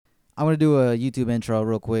I'm gonna do a YouTube intro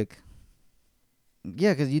real quick.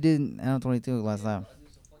 Yeah, cause you did N22 last time.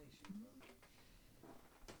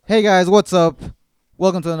 Hey guys, what's up?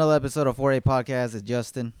 Welcome to another episode of 4A Podcast. It's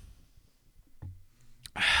Justin.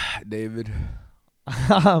 David.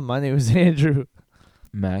 My name is Andrew.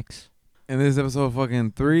 Max. And this is episode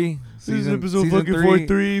fucking 3. This is episode season fucking 3.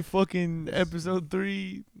 43, fucking episode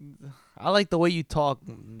 3. I like the way you talk,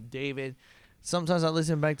 David. Sometimes I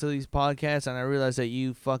listen back to these podcasts and I realize that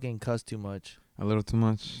you fucking cuss too much. A little too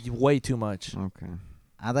much. Way too much. Okay.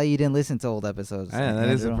 I thought you didn't listen to old episodes. Yeah, that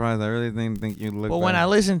is Andrew. surprised. I really didn't think you'd look But back. when I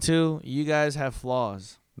listen to, you guys have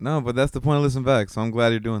flaws. No, but that's the point of listen back, so I'm glad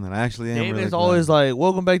you're doing that. I actually am David's really glad. always like,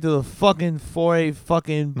 welcome back to the fucking 4A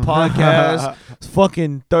fucking podcast. It's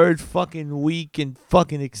fucking third fucking week and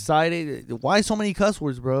fucking excited. Why so many cuss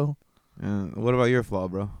words, bro? What about your flaw,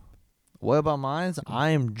 bro? What about mine? I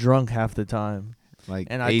am drunk half the time. Like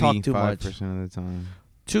And I talk too much. 85% of the time.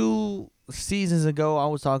 2 seasons ago, I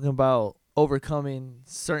was talking about overcoming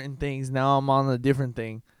certain things. Now I'm on a different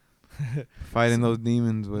thing. Fighting those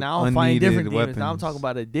demons with Now I'm fighting unneeded different weapons. demons. Now I'm talking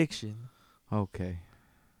about addiction. Okay.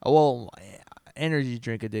 Well, energy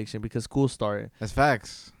drink addiction because school started. That's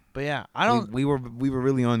facts. But yeah, I don't. We were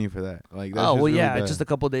really on you for that. Like that's Oh just well, really yeah, bad. just a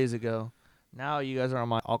couple days ago. Now you guys are on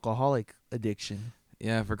my alcoholic addiction.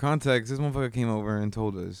 Yeah, for context, this motherfucker came over and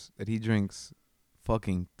told us that he drinks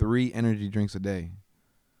fucking 3 energy drinks a day.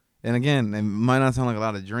 And again, it might not sound like a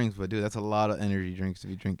lot of drinks, but dude, that's a lot of energy drinks to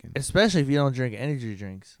be drinking. Especially if you don't drink energy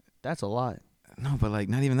drinks. That's a lot. No, but like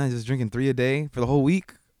not even that, just drinking 3 a day for the whole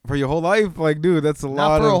week? For your whole life? Like, dude, that's a Not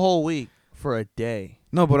lot for of... a whole week. For a day.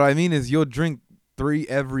 No, but what I mean is you'll drink 3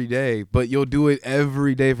 every day, but you'll do it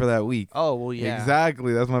every day for that week. Oh well, yeah.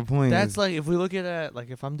 Exactly, that's my point. That's like if we look at it,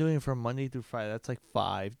 like if I'm doing it from Monday through Friday, that's like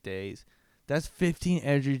 5 days. That's 15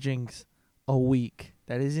 energy drinks a week.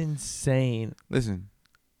 That is insane. Listen,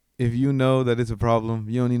 if you know that it's a problem,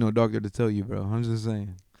 you don't need no doctor to tell you, bro. I'm just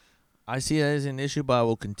saying. I see that as an issue, but I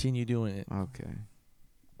will continue doing it. Okay.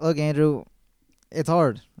 Look, Andrew, it's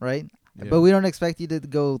hard, right? Yeah. But we don't expect you to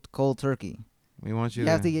go cold turkey. We want you, You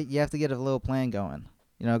have to get a little plan going.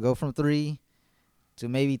 You know, go from 3 to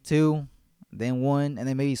maybe 2, then 1, and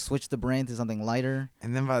then maybe switch the brand to something lighter.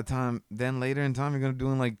 And then then later in time, you're going to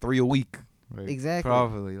do like 3 a week. Right? Exactly.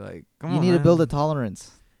 Probably. Like, come You on, need man. to build a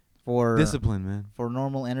tolerance for discipline, man. for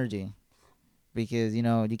normal energy, because you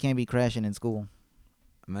know you can't be crashing in school.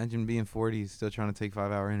 Imagine being 40, still trying to take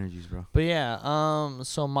 5-hour energies, bro. But yeah,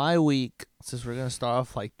 so my week, since we're gonna start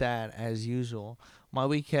off like that as usual, my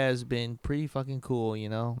week has been pretty fucking cool. You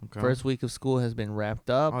know, Okay. first week of school has been wrapped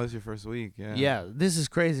up. Oh, this is your first week, yeah. Yeah, this is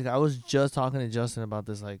crazy. I was just talking to Justin about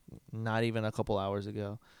this like not even a couple hours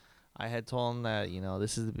ago. I had told him that, you know,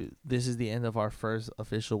 this is the end of our first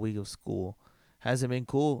official week of school. Has it been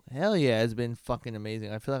cool? Hell yeah, it's been fucking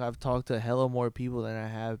amazing. I feel like I've talked to hella more people than I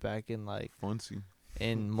have back in like Fancy.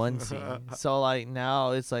 in Muncie. So like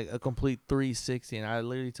now it's like a complete 360, and I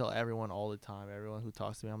literally tell everyone all the time, everyone who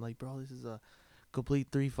talks to me, I'm like, bro, this is a complete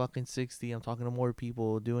 360. I'm talking to more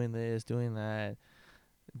people, doing this, doing that,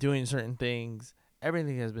 doing certain things.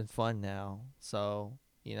 Everything has been fun now. So,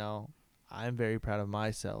 you know, I'm very proud of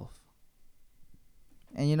myself.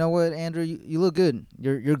 And you know what, Andrew, you look good.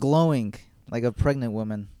 You're glowing like a pregnant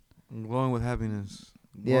woman. I'm glowing with happiness.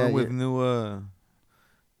 Yeah, Glowing with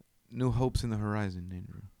new hopes in the horizon,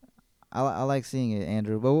 Andrew. I like seeing it,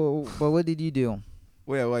 Andrew. But what did you do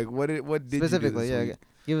Wait, like what did specifically? you do this Yeah, week?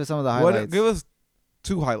 give us some of the What? highlights. Give us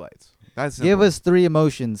 2 highlights. That's Give simple. us 3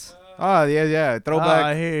 emotions. Ah, yeah. Throwback.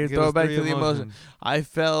 I hear you. Give us Throwback 3 to the emotion. emotions. I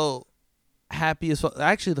felt happy as fuck.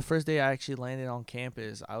 Actually, the first day I actually landed on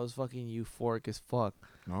campus, I was fucking euphoric as fuck.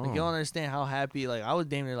 Oh. Like, you don't understand how happy. Like, I was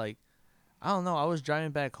damn near like, I don't know. I was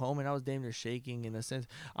driving back home and I was damn near shaking in a sense.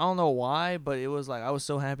 I don't know why, but it was like I was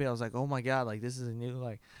so happy. I was like, oh my god, like this is a new,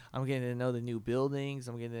 like I'm getting to know the new buildings.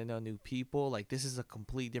 I'm getting to know new people. Like this is a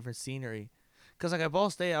complete different scenery. Cause like at Ball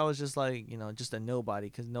State, I was just like, you know, just a nobody.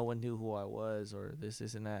 Cause no one knew who I was or this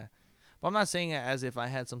and that. But I'm not saying it as if I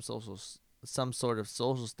had some sort of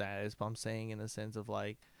social status. But I'm saying in the sense of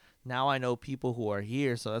like, now I know people who are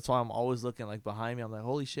here, so that's why I'm always looking like behind me. I'm like,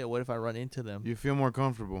 holy shit, what if I run into them? You feel more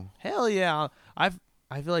comfortable. Hell yeah. I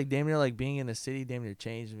feel like damn near like being in the city damn near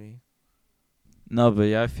changed me. No, but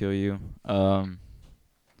yeah, I feel you.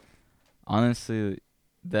 Honestly,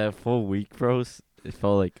 that full week, bros, it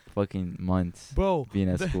felt like fucking months Bro, being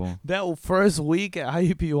at school. that first week at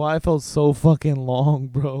IUPUI felt so fucking long,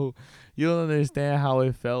 bro. You don't understand how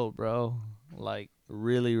it felt, bro. Like,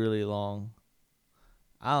 really, really long.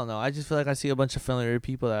 I don't know. I just feel like I see a bunch of familiar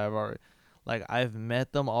people that I've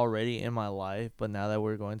met them already in my life, but now that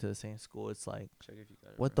we're going to the same school, it's like,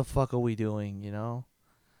 what the fuck are we doing, you know?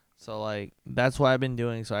 So like that's what I've been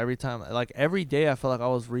doing. So every time, like every day, I felt like I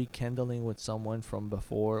was rekindling with someone from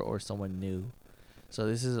before or someone new. So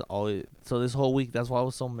this is always. So this whole week, that's why I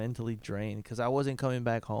was so mentally drained because I wasn't coming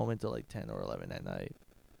back home until like 10 or 11 at night.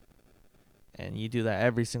 And you do that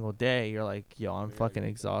every single day, you're like, yo, I'm fucking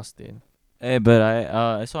exhausted. Hey, but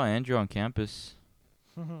I saw Andrew on campus.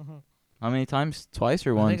 How many times? Twice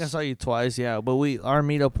or I once? think I saw you twice, yeah. But our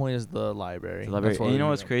meetup point is the library. The library. That's where And you know we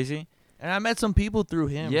what's meet up. crazy? And I met some people through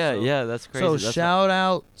him. Yeah, so. yeah, that's crazy. So That's shout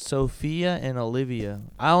out Sophia and Olivia.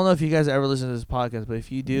 I don't know if you guys ever listen to this podcast, but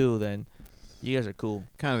if you do, then you guys are cool.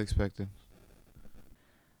 Kind of expected.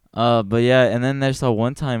 But yeah, and then there's that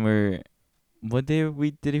one time where, what day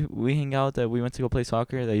we hang out that we went to go play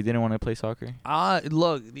soccer that you didn't want to play soccer?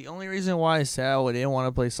 Look, the only reason why I said I didn't want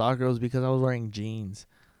to play soccer was because I was wearing jeans.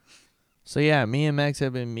 So yeah, me and Max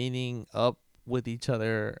have been meeting up with each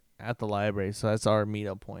other at the library, so that's our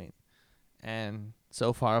meetup point. And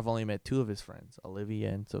so far, I've only met 2 of his friends, Olivia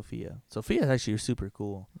and Sophia. Sophia's actually super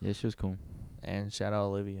cool, Yeah, she was cool. and shout out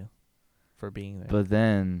Olivia for being there. But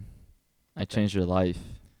then, I changed your life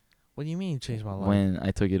What do you mean you changed my life? when I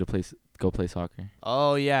took you to go play soccer.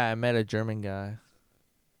 Oh yeah, I met a German guy.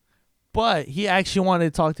 But he actually wanted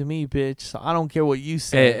to talk to me, bitch. So I don't care what you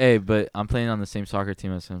say. Hey, but I'm playing on the same soccer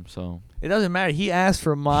team as him, so. It doesn't matter. He asked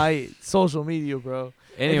for my social media, bro.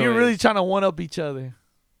 If you're really trying to one up each other.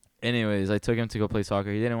 Anyways, I took him to go play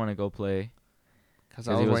soccer. He didn't want to go play Because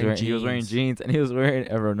because he was wearing jeans and he was wearing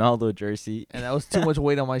a Ronaldo jersey. And that was too much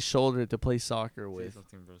weight on my shoulder to play soccer with.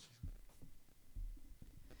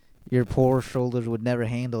 Your poor shoulders would never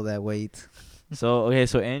handle that weight. So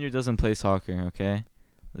Andrew doesn't play soccer. Okay,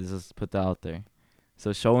 let's just put that out there.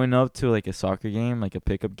 So showing up to like a soccer game, like a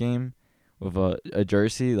pickup game, with a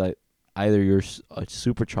jersey, like either you're a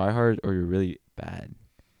super tryhard or you're really bad.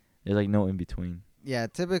 There's like no in between. Yeah,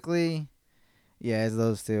 typically, yeah, it's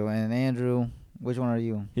those two. And Andrew, which one are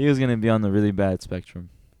you? He was gonna be on the really bad spectrum.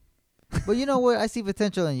 But you know what? I see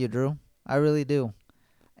potential in you, Drew. I really do.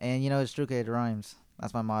 And you know, it's true, it rhymes.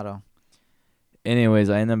 That's my motto. Anyways,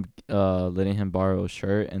 I ended up letting him borrow a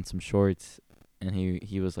shirt and some shorts, and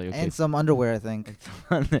he was like, okay, And some underwear, I think.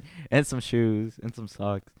 and some shoes and some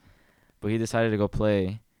socks. But he decided to go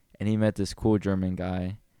play, and he met this cool German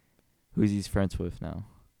guy, who he's friends with now,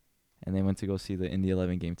 and they went to go see the Indy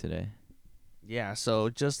 11 game today. Yeah, so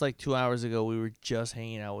just like 2 hours ago, we were just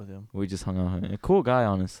hanging out with him. We just hung out with him. A cool guy,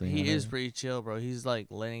 honestly. He is pretty chill, bro. He's like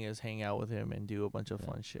letting us hang out with him and do a bunch of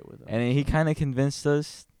fun shit with him. And he kind of convinced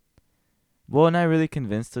us. Well, not really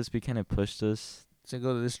convinced us. But he kind of pushed us to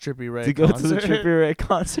go to this Trippie Red to go concert. to the Trippie Red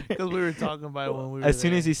concert. Because we were talking about it when we were As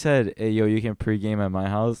soon there. as he said, "Hey, yo, you can pregame at my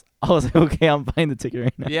house," I was like, "Okay, I'm buying the ticket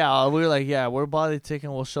right now." Yeah, we were like, yeah, we're buying the ticket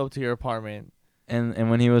and we'll show up to your apartment.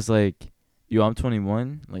 And when he was like, "Yo, I'm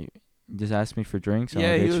 21," like, just ask me for drinks.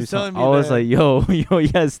 Yeah, he was telling me I was that. like, "Yo, you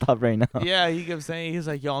gotta stop right now." Yeah, he kept saying, he's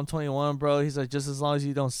like, yo, I'm 21, bro. He's like, just as long as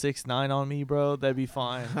you don't 6'9" on me, bro, that'd be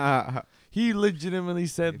fine. He legitimately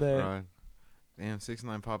said that. Fraud. Damn,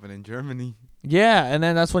 6'9" popping in Germany. Yeah, and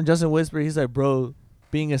then that's when Justin whispered, he's like, bro,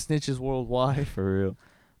 being a snitch is worldwide. For real.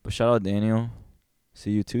 But shout out Daniel.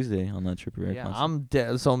 See you Tuesday on that Trippie Red Yeah, concert. I'm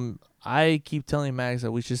dead. So I keep telling Max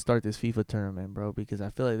that we should start this FIFA tournament, bro, because I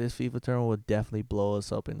feel like this FIFA tournament would definitely blow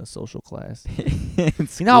us up in the social class.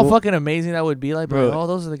 It's You know how cool. fucking amazing that would be? Like, Bro. oh,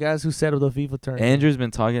 those are the guys who settled the FIFA tournament. Andrew's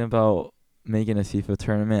been talking about making a FIFA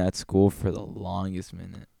tournament at school for the longest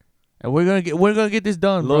minute. And we're gonna get this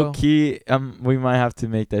done, bro. Low key, we might have to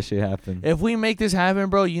make that shit happen. If we make this happen,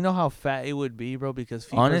 bro, you know how fat it would be, bro, because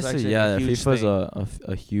FIFA's Honestly, actually yeah, a huge FIFA's thing.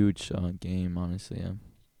 a huge game. Honestly, yeah.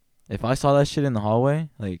 If I saw that shit in the hallway,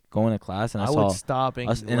 like going to class, and I saw would stop and,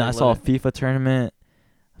 and I saw a FIFA tournament,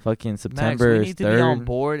 fucking Max, September we need to be on 3rd.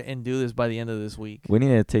 board and do this by the end of this week. We need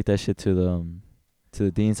to take that shit to the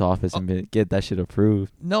dean's office and get that shit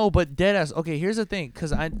approved. No, but deadass. Okay, here's the thing,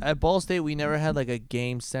 because at Ball State we never had like a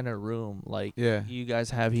game center room like Yeah. you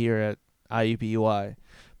guys have here at IUPUI.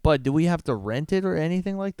 But do we have to rent it or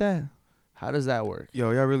anything like that? How does that work? Yo,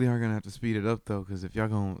 y'all really are gonna have to speed it up though, cause if y'all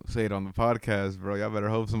gonna say it on the podcast, bro, y'all better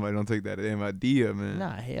hope somebody don't take that damn idea, man.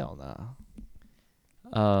 Nah, hell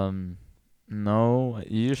nah. No,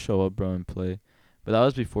 you just show up, bro, and play. But that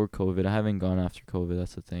was before COVID. I haven't gone after COVID.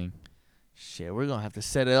 That's the thing. Shit, we're gonna have to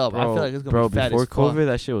set it up. I Bro, feel like it's gonna be fat before as fuck. COVID,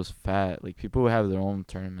 that shit was fat. Like people would have their own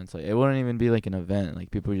tournaments. Like it wouldn't even be like an event. Like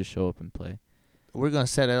people would just show up and play. We're gonna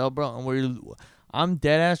set it up, bro, and I'm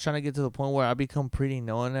dead ass trying to get to the point where I become pretty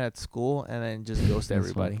known at school and then just ghost That's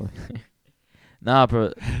everybody. my point. Nah,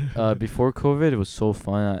 bro. Before COVID, it was so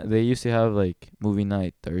fun. They used to have like movie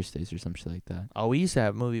night Thursdays or some shit like that. Oh, we used to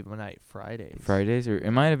have movie night Fridays. Fridays, or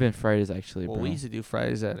it might have been Fridays actually, Well, bro. we used to do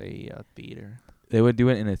Fridays at a theater. they would do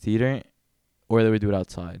it in a theater, or they would do it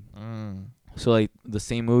outside. So like the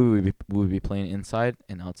same movie would be playing inside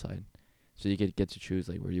and outside, so you could get to choose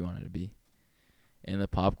like where you wanted to be. And the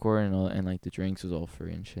popcorn and all, and like the drinks was all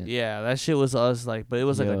free and shit. Yeah, that shit was us like, but it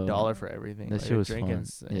was like Yo, $1 for everything. that like shit was drink fun.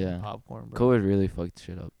 and Yeah. popcorn, bro. COVID really fucked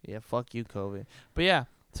shit up. Yeah, fuck you, COVID. But yeah,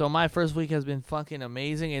 so my first week has been fucking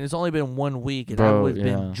amazing, and it's only been 1 week, and Bro, I've been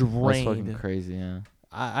that's fucking drained. crazy. Yeah.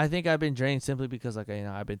 I think I've been drained simply because like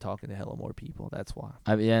I've been talking to hella more people. That's why.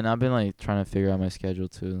 And I've been like trying to figure out my schedule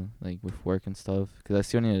too, like with work and stuff, because I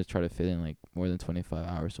still need to try to fit in like more than 25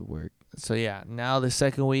 hours of work. So yeah, now the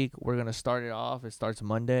second week we're gonna start it off. It starts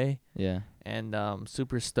Monday, Yeah. and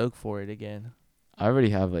super stoked for it again. I already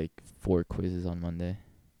have like 4 quizzes on Monday.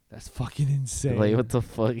 That's fucking insane. Like what the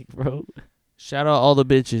fuck, bro? Shout out all the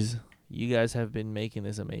bitches. You guys have been making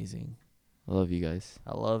this amazing. I love you guys.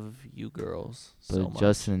 I love you girls But so much.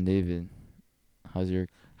 Justin and David, how's your?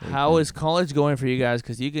 How is college going for you guys?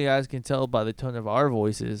 Because you guys can tell by the tone of our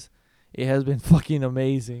voices, it has been fucking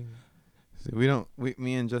amazing. See,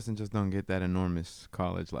 me and Justin just don't get that enormous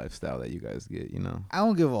college lifestyle that you guys get, you know. I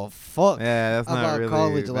don't give a fuck. Yeah, that's not about really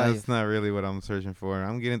college that's life. not really what I'm searching for.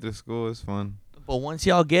 I'm getting through school. It's fun. But once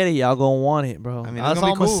y'all get it, y'all gonna want it, bro. I mean, that's it's all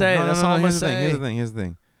gonna I'm be gonna cool. say. No, That's no, all no, I'm gonna here's the thing. say. Here's the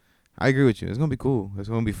thing. I agree with you. It's gonna be cool. It's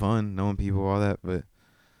gonna be fun knowing people, all that. But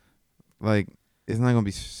like, it's not gonna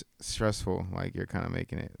be stressful. Like you're kind of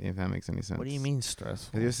making it. If that makes any sense. What do you mean stressful?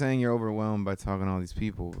 Because you're saying you're overwhelmed by talking to all these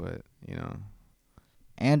people, but you know.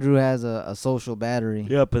 Andrew has a social battery.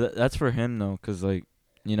 Yeah, but that's for him though, 'cause like,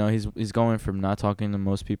 you know, he's going from not talking to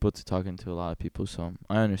most people to talking to a lot of people. So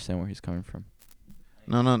I understand where he's coming from.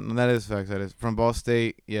 No, that is facts. That is from Ball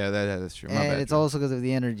State. Yeah, that is true. My And bad, it's Drew. also because of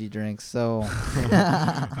the energy drinks. So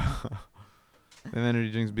Them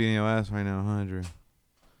energy drinks beating your ass right now, huh, Drew?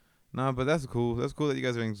 Nah, but that's cool. That's cool that you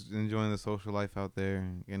guys are enjoying the social life out there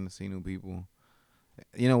and getting to see new people.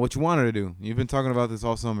 You know what you wanted to do. You've been talking about this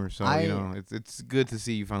all summer, so you know it's good to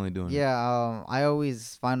see you finally doing it. yeah, I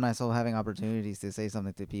always find myself having opportunities to say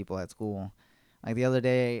something to people at school. Like the other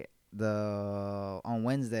day, on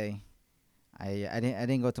Wednesday, I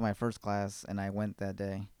didn't go to my first class, and I went that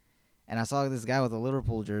day, and I saw this guy with a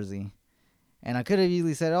Liverpool jersey, and I could have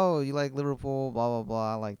easily said, "Oh, you like Liverpool? Blah blah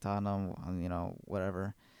blah. I like Tottenham. You know,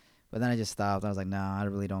 whatever." But then I just stopped. I was like, "Nah, I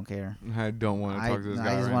really don't care. I don't want to talk to this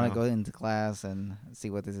guy I just right want now. to go into class and see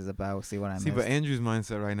what this is about. See what I See, missed." but Andrew's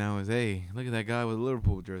mindset right now is, hey, look at that guy with a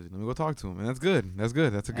Liverpool jersey. Let me go talk to him, and that's good. That's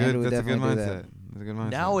good. That's a good. Andrew would That's a good definitely do mindset. that. That's a good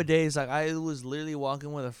mindset. Nowadays, like I was literally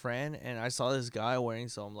walking with a friend, and I saw this guy wearing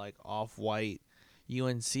some like off-white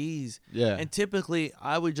UNCs. Yeah. And typically,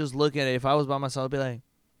 I would just look at it. If I was by myself, I'd be like,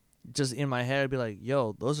 just in my head, I'd be like,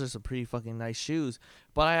 yo, those are some pretty fucking nice shoes.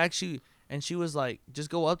 But I actually, and she was like, just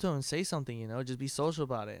go up to him and say something, you know, just be social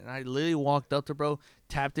about it. And I literally walked up to bro,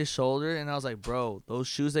 tapped his shoulder, and I was like, bro, those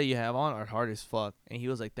shoes that you have on are hard as fuck. And he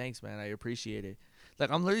was like, thanks, man. I appreciate it.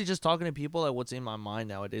 Like, I'm literally just talking to people like what's in my mind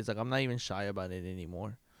nowadays. Like, I'm not even shy about it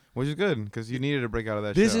anymore. Which is good, because you needed to break out of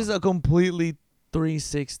that This shell. is a completely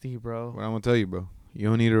 360, bro. What I'm gonna tell you, bro. You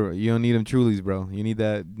don't need them Trulies, bro. You need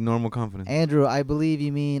that normal confidence. Andrew, I believe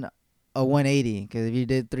you mean a 180, because if you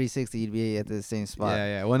did 360, you'd be at the same spot.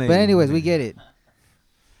 Yeah. But anyways, we get it.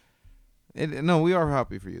 No, we are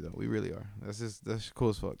happy for you though. We really are. That's cool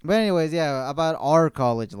as fuck. But anyways, yeah, about our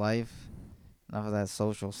college life. Enough of that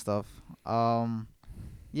social stuff.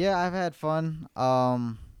 Yeah, I've had fun. I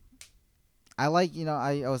like,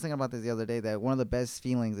 I was thinking about this the other day, that one of the best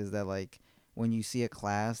feelings is that, like, when you see a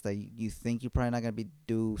class that you think you're probably not gonna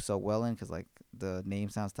do so well in, because like the name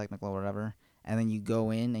sounds technical or whatever, and then you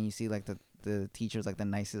go in and you see like the teacher's like the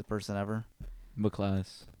nicest person ever. What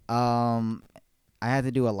class? I had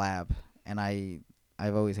to do a lab, and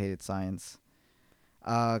I've always hated science,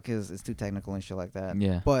 because it's too technical and shit like that.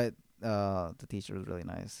 Yeah. But the teacher was really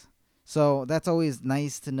nice, so that's always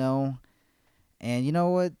nice to know. And you know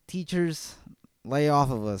what, teachers, lay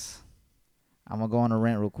off of us. I'm gonna go on a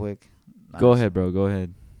rant real quick. Go ahead, bro. Go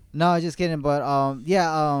ahead. No, just kidding. But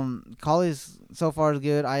college so far is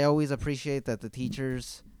good. I always appreciate that the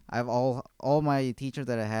teachers, I've all my teachers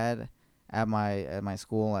that I had at my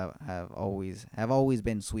school have always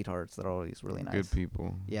been sweethearts. They're always really nice. Good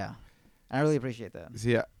people. Yeah, I really appreciate that.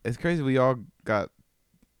 See, it's crazy. We all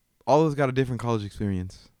of us got a different college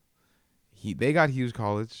experience. They got huge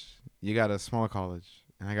college. You got a smaller college,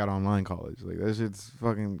 and I got online college. Like that shit's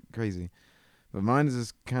fucking crazy. But mine is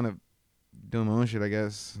just kind of doing my own shit, I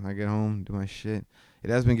guess. I get home, do my shit. It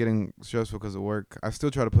has been getting stressful because of work. I still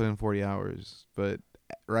try to put in 40 hours, but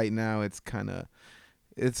right now it's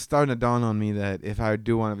starting to dawn on me that if I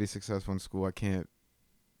do want to be successful in school,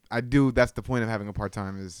 I do. That's the point of having a part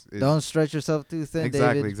time is Don't stretch yourself too thin,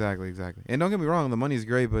 exactly, David. exactly. And don't get me wrong, the money's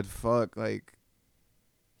great, but fuck, like,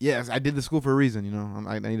 yes, I did the school for a reason. You know,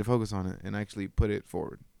 I need to focus on it and actually put it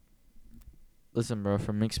forward. Listen, bro,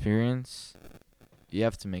 from experience, you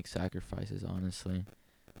have to make sacrifices, honestly.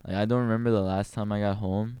 Like, I don't remember the last time I got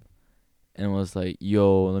home and was like,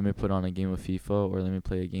 yo, let me put on a game of FIFA or let me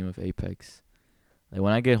play a game of Apex. Like,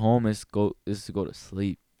 when I get home, it's to go to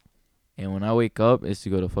sleep. And when I wake up, it's to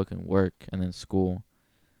go to fucking work and then school.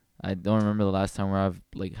 I don't remember the last time where I've,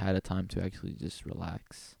 like, had a time to actually just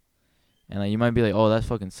relax. And, like, you might be like, oh, that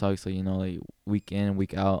fucking sucks, like, you know, like, week in,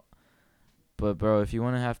 week out. But, bro, if you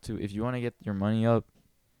want to get your money up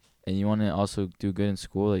and you want to also do good in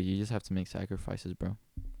school, like, you just have to make sacrifices, bro.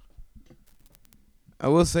 I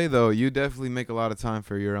will say though, you definitely make a lot of time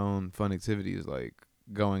for your own fun activities, like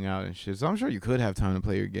going out and shit. So I'm sure you could have time to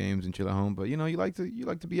play your games and chill at home, but you know, you like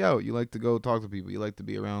to be out. You like to go talk to people. You like to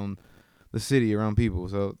be around the city, around people.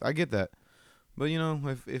 So I get that. But you know,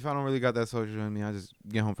 if I don't really got that social in me, I just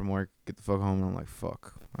get home from work, get the fuck home, and I'm like,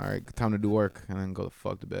 fuck. All right, time to do work, and then go the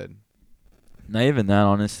fuck to bed. Not even that,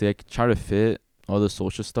 honestly. I could try to fit all the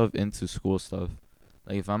social stuff into school stuff.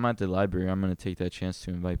 Like, if I'm at the library, I'm going to take that chance to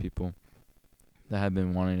invite people that have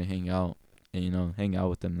been wanting to hang out and, you know, hang out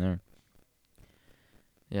with them there.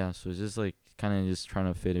 Yeah, so it's just, like, kind of just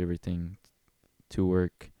trying to fit everything to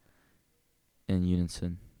work in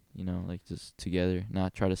unison, you know, like, just together,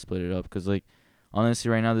 not try to split it up. Because, like,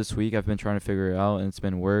 honestly, right now this week, I've been trying to figure it out, and it's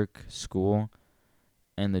been work, school,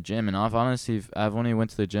 and the gym. And I've only went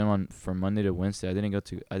to the gym from Monday to Wednesday. I didn't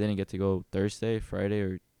get to go Thursday, Friday,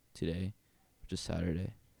 or today, which is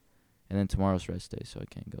Saturday. And then tomorrow's rest day, so I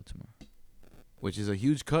can't go tomorrow. Which is a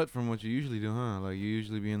huge cut from what you usually do, huh? Like you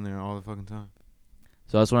usually be in there all the fucking time.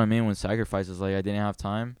 So that's what I mean when sacrifices. Like, I didn't have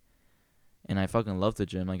time, and I fucking love the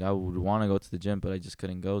gym. Like, I would want to go to the gym, but I just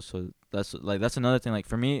couldn't go. So that's another thing. Like,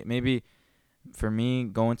 for me, maybe for me,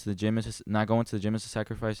 going to the gym not going to the gym is a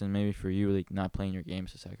sacrifice, and maybe for you, like, not playing your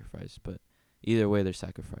games is a sacrifice. But either way, they're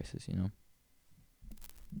sacrifices, you know.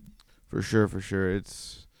 For sure, for sure.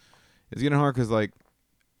 It's getting hard because like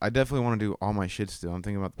I definitely want to do all my shit still. I'm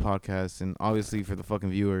thinking about the podcast, and obviously for the fucking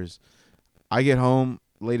viewers, I get home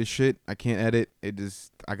late as shit. I can't edit.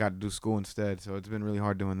 I got to do school instead, so it's been really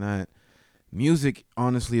hard doing that. Music,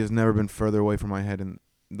 honestly, has never been further away from my head in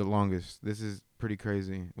the longest. This is pretty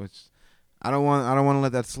crazy, which I don't want to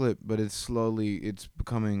let that slip, but it's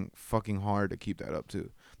becoming fucking hard to keep that up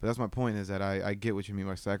too. But that's my point, is that I get what you mean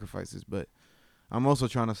by sacrifices, but I'm also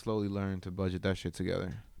trying to slowly learn to budget that shit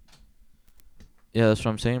together. Yeah, that's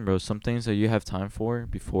what I'm saying, bro. Some things that you have time for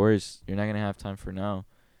before is you're not gonna have time for now.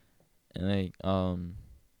 And like,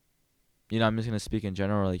 you know, I'm just gonna speak in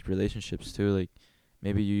general, like relationships too. Like,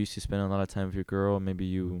 maybe you used to spend a lot of time with your girl, maybe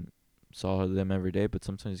you saw them every day, but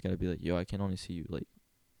sometimes you gotta be like, yo, I can only see you like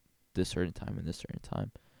this certain time and this certain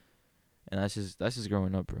time. And that's just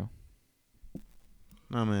growing up, bro.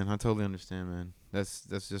 No, man, I totally understand, man. That's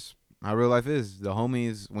just how real life is. The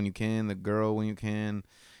homies when you can, the girl when you can.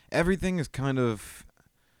 Everything is kind of,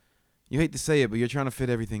 you hate to say it, but you're trying to fit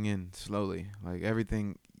everything in slowly. Like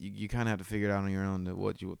everything, you kind of have to figure it out on your own to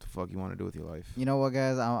what the fuck you want to do with your life. You know what,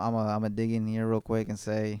 guys? I'm a dig in here real quick and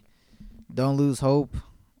say, don't lose hope.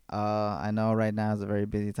 I know right now is a very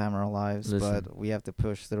busy time in our lives, Listen. but we have to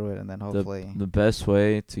push through it, and then hopefully. The best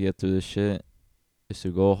way to get through this shit is to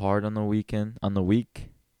go hard on the week, and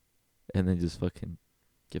then just fucking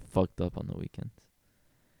get fucked up on the weekends,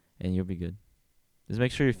 and you'll be good. Just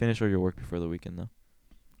make sure you finish all your work before the weekend, though.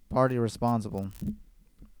 Party responsibly.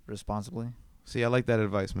 See, I like that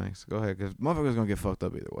advice, Max. Go ahead, because motherfuckers going to get fucked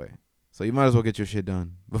up either way. So you might as well get your shit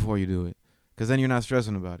done before you do it, because then you're not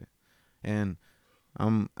stressing about it. And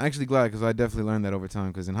I'm actually glad, because I definitely learned that over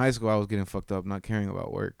time, because in high school I was getting fucked up, not caring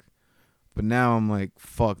about work. But now I'm like,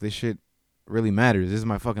 fuck, this shit really matters. This is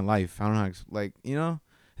my fucking life. I don't know how to, like, you know?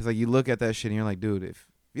 It's like you look at that shit and you're like, dude, if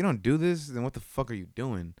you don't do this, then what the fuck are you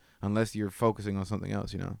doing? Unless you're focusing on something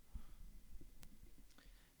else, you know?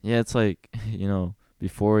 Yeah, it's like, you know,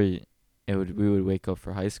 before we would wake up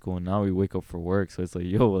for high school, and now we wake up for work. So it's like,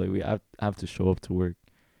 yo, like, we have to show up to work,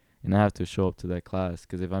 and I have to show up to that class,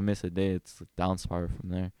 because if I miss a day, it's like down spiral from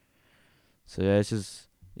there. So yeah, it's just,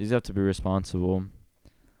 you just have to be responsible.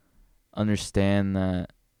 Understand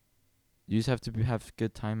that you just have to have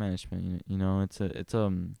good time management. You know, it's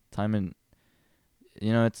time, and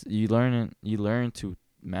you know, it's you learn to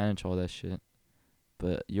manage all that shit,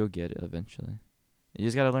 but you'll get it eventually. You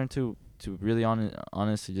just gotta learn to really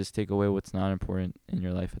honestly just take away what's not important in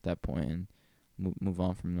your life at that point, and move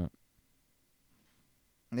on from that.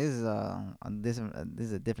 This is this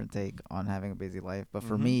is a different take on having a busy life, but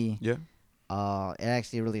for Mhm. me, Yeah. It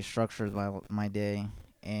actually really structures my day,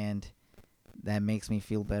 and that makes me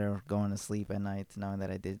feel better going to sleep at night, knowing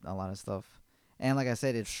that I did a lot of stuff. And like I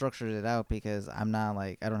said, it structures it out because I'm not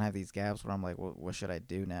like I don't have these gaps where I'm like, what should I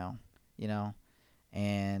do now, you know?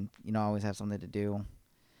 And I always have something to do.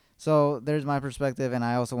 So there's my perspective, and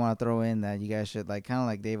I also want to throw in that you guys should like kind of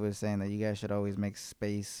like David was saying that you guys should always make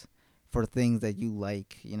space for things that you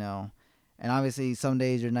like. And obviously some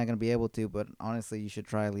days you're not gonna be able to, but honestly you should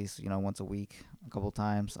try at least once a week, a couple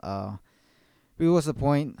times. But what's the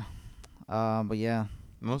point? But yeah,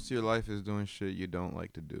 Most of your life is doing shit you don't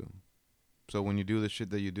like to do. So when you do the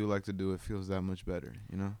shit that you do like to do, it feels that much better,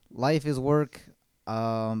 you know? life is work,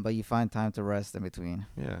 but you find time to rest in between.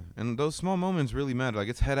 Yeah. And those small moments really matter. Like,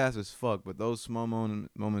 it's head ass as fuck, but those small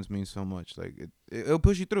moments mean so much. Like, it'll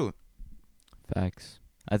push you through. Facts.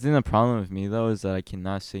 I think the problem with me though is that I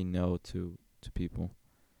cannot say no to people.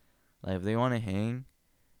 Like if they want to hang,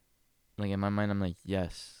 like in my mind I'm like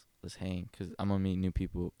yes, let's hang, cause I'm gonna meet new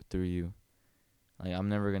people through you. Like I'm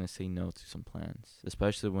never gonna say no to some plans,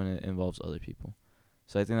 especially when it involves other people.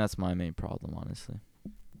 So I think that's my main problem, honestly.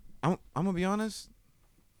 I'm gonna be honest.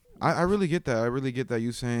 I really get that. I really get that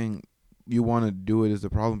you saying you want to do it is the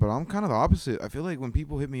problem, but I'm kind of the opposite. I feel like when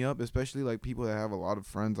people hit me up, especially like people that have a lot of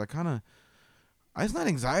friends, it's not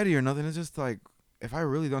anxiety or nothing. It's just like if I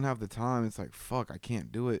really don't have the time, it's like fuck, I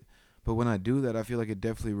can't do it. But when I do that, I feel like it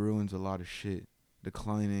definitely ruins a lot of shit.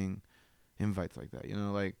 Declining invites like that,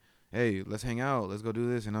 like, hey, let's hang out, let's go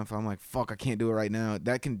do this, and if I'm like fuck, I can't do it right now,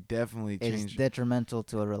 that can definitely It's change. detrimental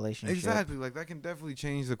to a relationship. Exactly, like that can definitely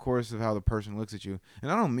change the course of how the person looks at you.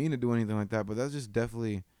 And I don't mean to do anything like that, but that's just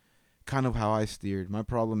definitely kind of how I steered. My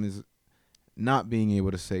problem is not being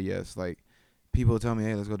able to say yes. Like people tell me,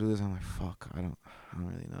 "Hey, let's go do this." I'm like, "Fuck, I don't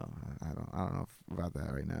really know. I don't know about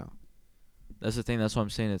that right now." That's the thing. That's what I'm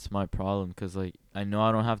saying. It's my problem, cause like I know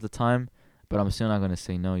I don't have the time, but I'm still not gonna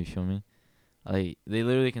say no. You feel me? Like they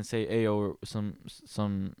literally can say, "Hey, yo,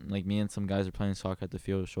 some like me and some guys are playing soccer at the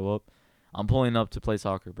field. Show up." I'm pulling up to play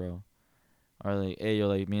soccer, bro. Or like, "Hey, yo,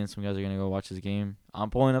 like me and some guys are gonna go watch this game." I'm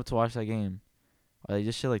pulling up to watch that game. Or like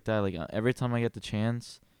just shit like that. Like every time I get the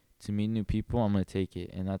chance to meet new people, I'm gonna take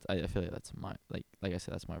it, and that's I feel like that's my like I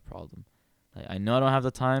said, that's my problem. Like I know I don't have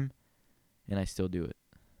the time, and I still do it.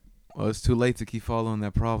 Well, it's too late to keep following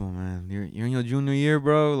that problem, man. You're in your junior year,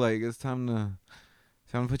 bro. Like it's time to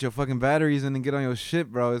put your fucking batteries in and get on your shit,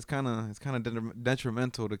 bro. It's kind of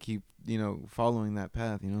detrimental to keep following that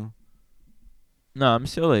path. No, I'm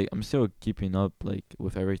still keeping up like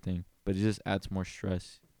with everything, but it just adds more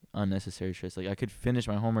stress, unnecessary stress. Like I could finish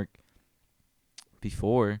my homework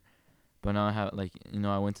before, but now I have like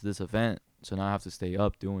I went to this event, so now I have to stay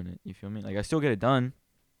up doing it. You feel me? Like I still get it done,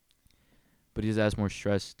 but it just adds more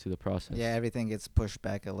stress to the process. Yeah, everything gets pushed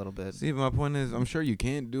back a little bit. See, but my point is, I'm sure you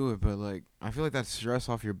can't do it, but like, I feel like that stress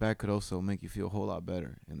off your back could also make you feel a whole lot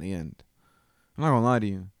better in the end. I'm not gonna lie to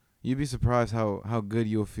you. You'd be surprised how good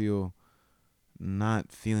you'll feel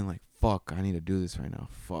not feeling like, fuck, I need to do this right now.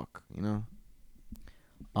 Fuck.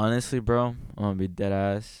 Honestly, bro, I'm gonna be dead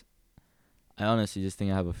ass. I honestly just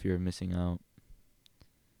think I have a fear of missing out.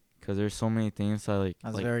 Cause there's so many things that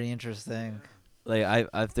That's very interesting. like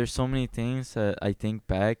I've there's so many things that I think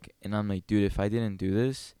back and I'm like, dude, if I didn't do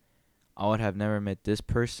this, I would have never met this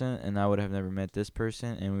person, and I would have never met this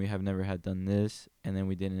person, and we have never had done this, and then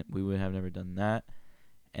we would have never done that,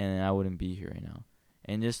 and I wouldn't be here right now.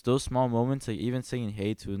 And just those small moments, like even saying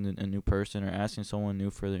hey to a new person, or asking someone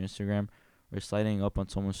new for their Instagram, or sliding up on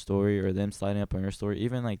someone's story, or them sliding up on your story,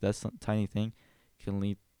 even like that tiny thing can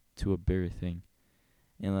lead to a bigger thing.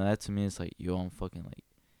 And that to me is like, yo, I'm fucking like,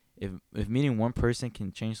 if meeting one person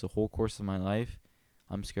can change the whole course of my life,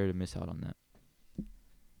 I'm scared to miss out on that.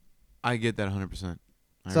 I get that 100%.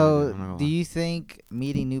 So, do you think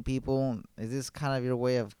meeting new people is this kind of your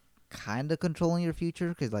way of kind of controlling your future?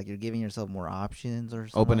 Because like you're giving yourself more options or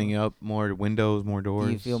something. Opening up more windows, more doors?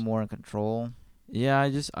 Do you feel more in control? Yeah, I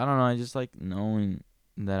don't know. I just like knowing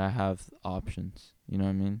that I have options. You know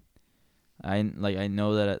what I mean? I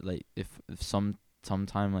know that like if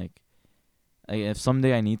sometime like if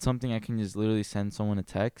someday I need something, I can just literally send someone a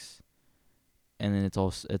text, and then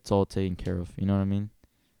it's all taken care of. You know what I mean?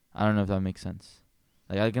 I don't know if that makes sense.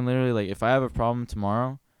 Like I can literally like if I have a problem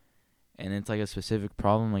tomorrow, and it's like a specific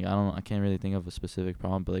problem, like I can't really think of a specific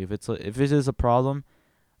problem, but like if it is a problem,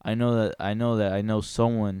 I know that I know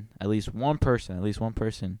someone, at least one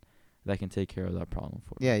person that can take care of that problem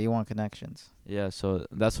for me. Yeah, you want connections. Yeah, so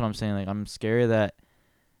that's what I'm saying. Like I'm scared that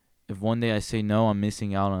if one day I say no, I'm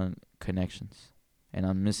missing out on connections, and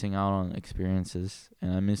I'm missing out on experiences,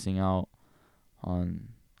 and I'm missing out on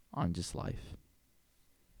just life.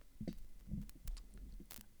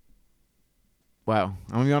 Wow.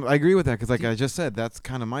 I agree with that because, like Do- I just said, that's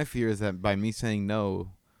kind of my fear is that by me saying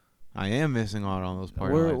no, I am missing out on those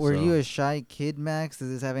parts of Were life. Were you So a shy kid, Max? Does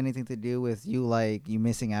this have anything to do with you like you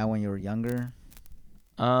missing out when you were younger?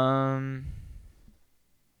 Um,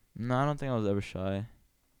 no, I don't think I was ever shy.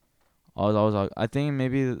 I think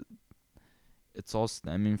maybe it's all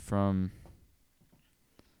stemming from.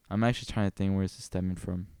 I'm actually trying to think where it's stemming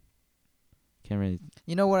from. Can't really.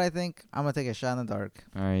 You know what I think? I'm gonna take a shot in the dark.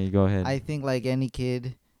 All right, you go ahead. I think like any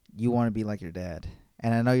kid, you want to be like your dad,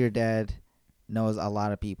 and I know your dad knows a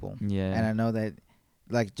lot of people, Yeah. and I know that,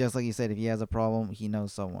 like just like you said, if he has a problem, he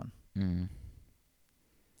knows someone, Mm.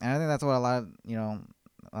 and I think that's what a lot,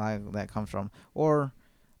 that comes from. Or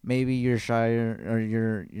maybe you're shy, or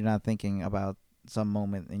you're not thinking about some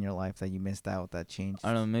moment in your life that you missed out that changed.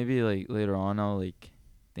 I don't know. Maybe like later on, I'll like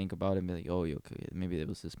think about it and be like, oh, okay, maybe it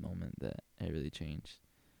was this moment that it really changed.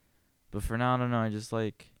 But for now, I don't know. I don't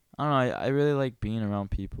know. I really like being around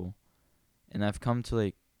people, and I've come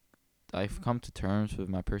to terms with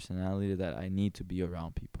my personality that I need to be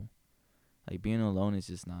around people. Like being alone is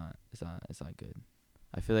just not. It's not good.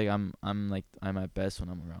 I feel like I'm at best when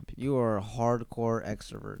I'm around people. You are a hardcore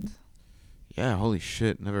extrovert. yeah, holy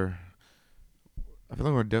shit, never. I feel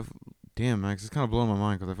like we're damn, Max, it's kind of blowing my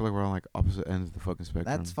mind because I feel like we're on like opposite ends of the fucking spectrum.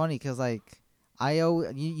 That's funny because like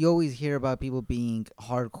you always hear about people being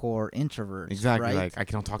hardcore introverts. Exactly. Right? Like I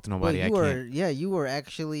can't talk to But nobody. I can't. you were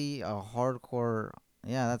actually a hardcore.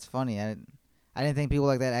 Yeah, that's funny. I didn't think people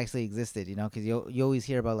like that actually existed. Because you always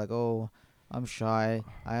hear about like, oh, I'm shy.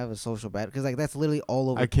 I have a social bad because like that's literally all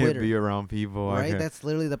over I can't Twitter, be around people. I right? can't. That's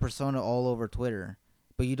literally the persona all over Twitter.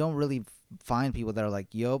 But you don't really find people that are like,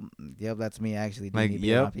 yep, that's me. I actually do Like, need to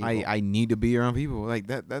be around yep, people. I need to be around people. Like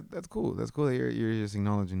that's cool. That's cool that you're just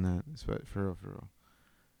acknowledging that. For real, for real.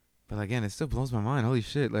 But again, it still blows my mind. Holy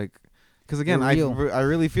shit! Like, because again, You're real. I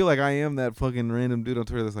really feel like I am that fucking random dude on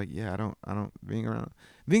Twitter that's like, yeah, I don't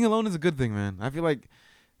being alone is a good thing, man. I feel like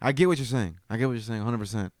I get what you're saying. I get what you're saying,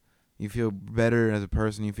 100%. You feel better as a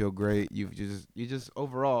person. You feel great. You just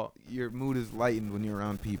overall, your mood is lightened when you're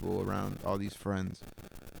around people, around all these friends.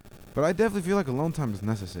 But I definitely feel like alone time is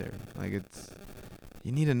necessary. Like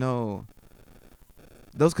you need to know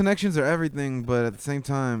those connections are everything, but at the same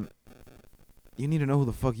time, you need to know who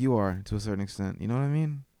the fuck you are to a certain extent. You know what I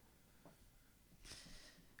mean?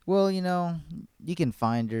 Well, you can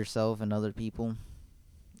find yourself in other people.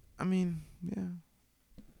 I mean, yeah.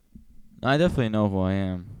 I definitely know who I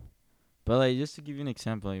am. But like, just to give you an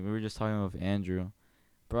example, like we were just talking about Andrew,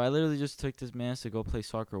 bro. I literally just took this man to go play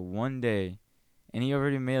soccer one day, and he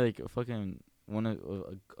already made like a fucking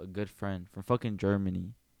a good friend from fucking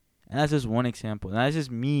Germany, and that's just one example. And that's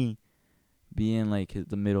just me being like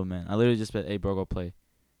the middleman. I literally just said, "Hey, bro, go play."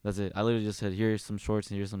 That's it. I literally just said, "Here's some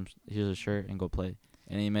shorts and here's a shirt and go play."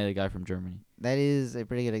 And he met a guy from Germany. That is a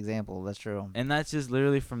pretty good example. That's true. And that's just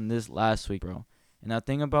literally from this last week, bro. And now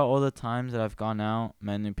think about all the times that I've gone out,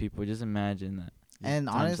 met new people. Just imagine that. Just And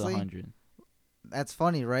times honestly, 100. that's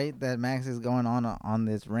funny, right? That Max is going on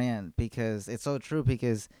this rant because it's so true.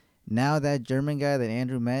 Because now that German guy that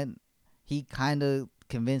Andrew met, he kind of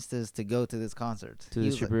convinced us to go to this concert. To He the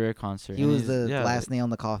was Super Rare concert. he And was he's- the yeah, last nail in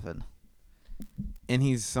the coffin. And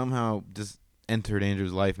he's somehow just entered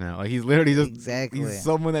Andrew's life now. Like he's literally just Exactly. he's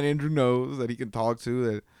someone that Andrew knows that he can talk to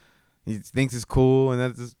that he thinks is cool, and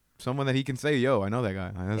that's just someone that he can say, "Yo, I know that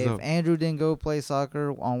guy." Like, that's If dope. Andrew didn't go play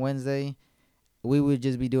soccer on Wednesday, we would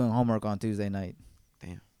just be doing homework on Tuesday night.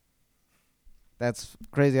 Damn. That's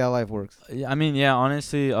crazy how life works. Yeah, I mean, yeah,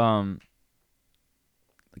 honestly,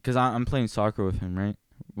 because I'm playing soccer with him, right?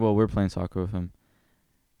 Well, we're playing soccer with him.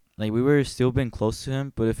 Like, we were still been close to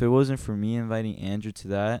him, but if it wasn't for me inviting Andrew to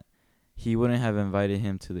that, he wouldn't have invited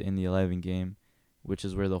him to the Indy 11 game, which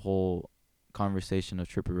is where the whole conversation of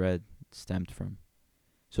Triple Red stemmed from.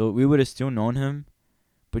 So we would have still known him,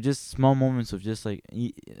 but just small moments of just like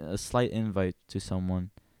a slight invite to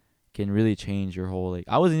someone can really change your whole like.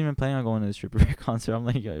 I wasn't even planning on going to this Triple Red concert. I'm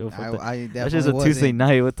like, yo, fuck that. I definitely That's just a wasn't. Tuesday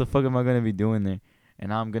night. What the fuck am I gonna be doing there? And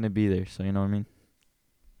now I'm gonna be there. So you know what I mean?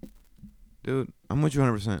 Dude, I'm with you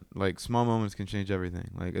 100%. Like, small moments can change everything.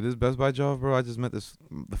 Like, at this Best Buy job, bro, I just met the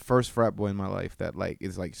first frat boy in my life that, like,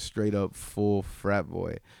 is, like, straight up full frat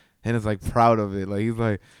boy. And is, like, proud of it. Like, he's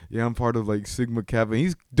like, yeah, I'm part of, like, Sigma Kappa.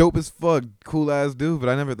 He's dope as fuck, cool-ass dude, but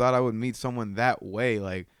I never thought I would meet someone that way.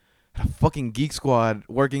 Like, at a fucking Geek Squad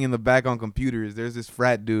working in the back on computers, there's this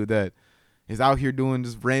frat dude that is out here doing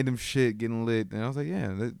just random shit, getting lit. And I was like,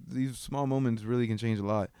 yeah, these small moments really can change a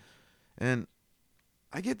lot. And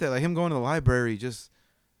I get that. Like him going to the library, just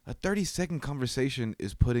a 30-second conversation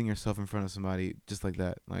is putting yourself in front of somebody just like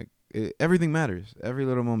that. Like everything matters. Every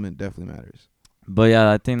little moment definitely matters. But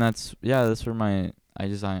yeah, I think that's where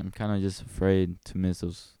I'm kind of just afraid to miss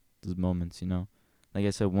those moments, you know. Like I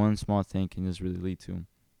said, one small thing can just really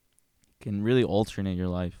can really alternate your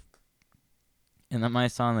life. And that might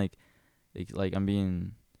sound like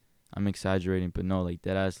I'm exaggerating, but no, like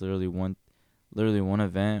that has literally one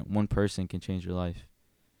event, one person can change your life.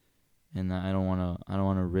 And I don't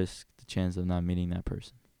wanna risk the chance of not meeting that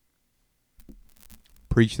person.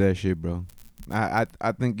 Preach that shit, bro. I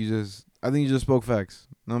think you just spoke facts.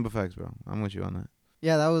 Number facts, bro. I'm with you on that.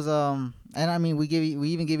 Yeah, that was and I mean we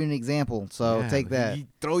even give you an example. So Yeah, take that. He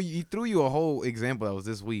threw you a whole example that was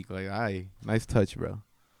this week. Like, nice touch, bro.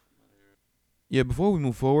 Yeah, before we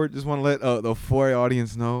move forward, just want to let the 4A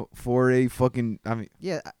audience know. 4A fucking, I mean,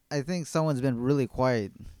 Yeah, I think someone's been really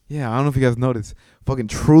quiet. yeah, I don't know if you guys noticed. Fucking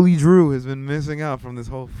Truly Drew has been missing out from this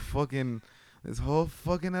whole fucking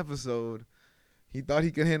episode. He thought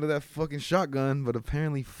he could handle that fucking shotgun, but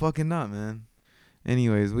apparently fucking not, man.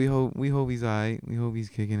 Anyways, we hope he's alright. We hope he's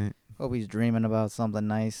kicking it. Hope he's dreaming about something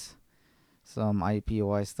nice, some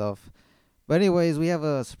IPOI stuff. But anyways, we have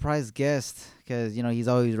a surprise guest because he's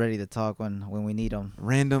always ready to talk when we need him.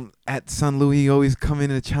 Random at Sun Louis always come in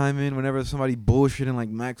to chime in whenever somebody bullshitting like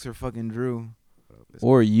Max or fucking Drew.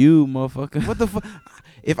 Or you, motherfucker. What the fuck?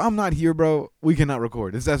 If I'm not here, bro, we cannot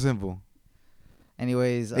record. It's that simple.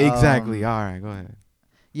 Anyways, Exactly. All right, go ahead.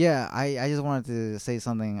 Yeah, I just wanted to say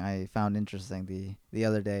something I found interesting the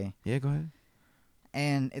other day, Yeah, go ahead.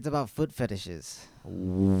 and it's about foot fetishes.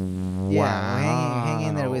 Wow. Yeah, hang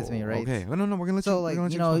in there with me, right? Okay. No, we're gonna let you. So we're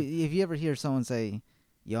gonna let if you ever hear someone say,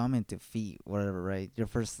 "Yo, I'm into feet," whatever, right? Your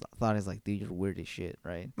first thought is like, "Dude, you're weird as shit,"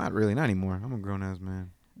 right? Not really, not anymore. I'm a grown ass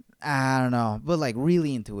man. I don't know, but like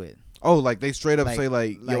really into it. Oh, like they straight up Like- say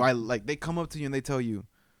like, yo, like- they come up to you and they tell you,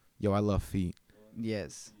 yo, I love feet.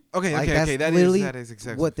 Yes, Okay, Like, okay, that's okay. literally That is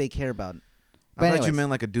exactly what they care about. I But thought you anyways. meant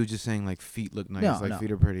like a dude just saying like feet look nice, No, like no.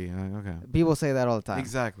 feet are pretty. Okay. People say that all the time.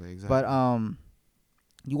 Exactly. But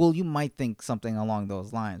you might think something along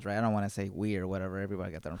those lines, right? I don't want to say weird or whatever.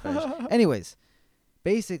 Everybody got their own fetish. Anyways,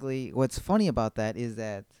 basically, what's funny about that is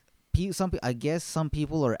that I guess some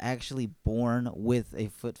people are actually born with a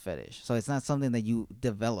foot fetish, so it's not something that you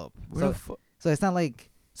develop. So it's not like.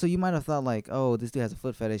 So you might have thought like, oh, this dude has a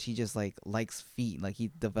foot fetish. He just like likes feet. Like he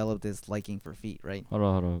developed this liking for feet, right? Hold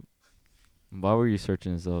on. Why were you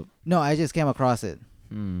searching this up? No, I just came across it.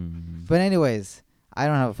 But anyways, I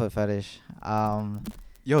don't have a foot fetish.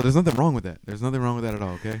 Yo, there's nothing wrong with that. There's nothing wrong with that at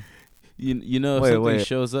all. Okay. You know if Wait, something wait.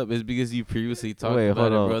 shows up, it's because you previously talked Wait,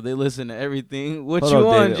 about hold it, up. bro. They listen to everything. What Hold you up,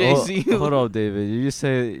 want, David. JC? Hold up, David. You just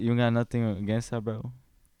say you got nothing against that, bro?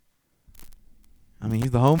 I mean,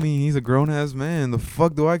 he's the homie. He's a grown ass man. The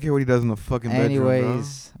fuck do I care what he does in the fucking bedroom, bro?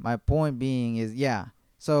 Anyways, my point being is, yeah.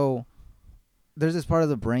 So there's this part of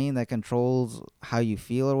the brain that controls how you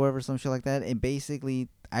feel or whatever, some shit like that. And basically,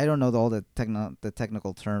 I don't know all the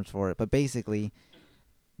technical terms for it, but basically,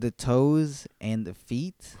 the toes and the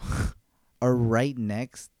feet are right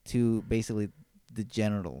next to basically the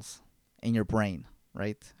genitals in your brain,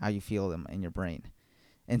 right? How you feel them in your brain.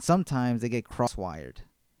 And sometimes they get cross-wired.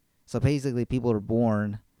 So basically, people are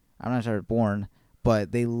born. I'm not sure they're born,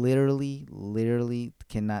 but they literally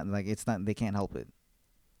cannot. Like they can't help it.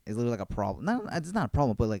 It's literally like a problem. It's not a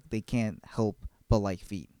problem, but like they can't help but like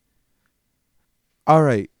feet. All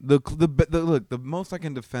right. Look, the most I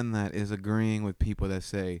can defend that is agreeing with people that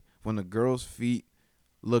say when a girl's feet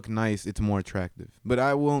look nice, it's more attractive. But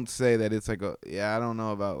I won't say that it's like I don't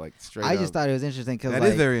know about like straight I up. just thought it was interesting because That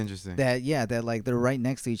is very interesting. that like they're right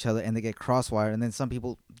next to each other and they get crosswired, and then some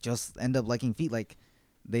people just end up liking feet. Like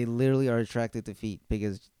they literally are attracted to feet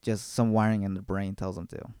because just some wiring in the brain tells them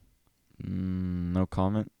to. No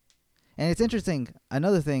comment. And it's interesting.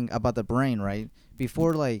 Another thing about the brain, right?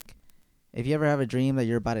 Before, like, if you ever have a dream that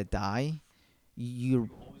you're about to die, you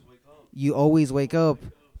always wake up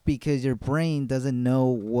because your brain doesn't know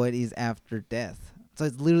what is after death. So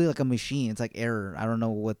it's literally like a machine. It's like error. I don't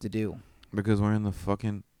know what to do. Because we're in the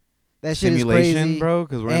fucking That shit is simulation, crazy. bro.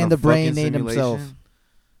 Because we're in And the the brain fucking named himself. simulation.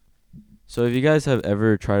 So if you guys have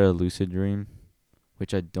ever tried a lucid dream,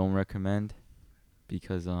 which I don't recommend,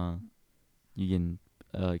 because you can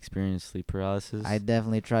experience sleep paralysis, I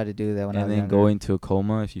definitely tried to do that when I and was then younger. go into a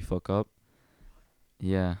coma if you fuck up.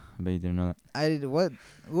 Yeah, I bet you didn't know that. I did what?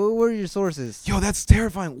 What were your sources? Yo, that's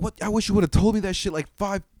terrifying. What? I wish you would have told me that shit like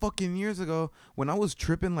 5 fucking years ago when I was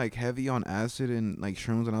tripping like heavy on acid and like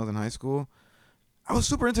shrooms when I was in high school. I was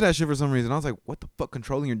super into that shit for some reason. I was like, what the fuck?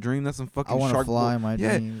 Controlling your dream? That's some fucking I want to shark fly bull- in my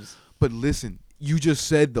Yeah. dreams. But listen, you just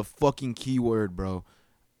said the fucking keyword, bro.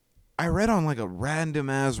 I read on like a random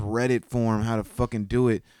ass Reddit forum how to fucking do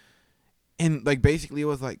it. And like basically it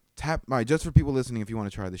was like tap. All right, just for people listening, if you want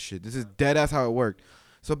to try this shit, this is dead ass how it worked.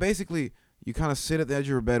 So basically, you kind of sit at the edge of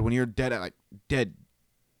your bed when you're dead at like dead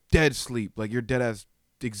sleep, like you're dead ass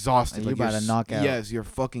exhausted. Like you're about to knock out. Yes, you're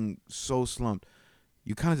fucking so slumped.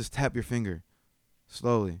 You kind of just tap your finger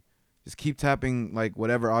slowly. Just keep tapping like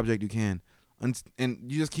whatever object you can, and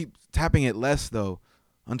you just keep tapping it less though,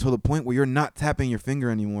 until the point where you're not tapping your finger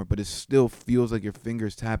anymore, but it still feels like your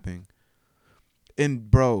finger's tapping. And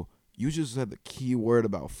bro, you just said the key word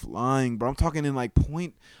about flying, bro. I'm talking in like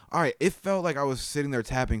point. All right, it felt like I was sitting there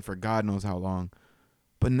tapping for God knows how long.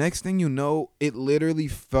 But next thing you know, it literally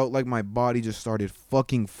felt like my body just started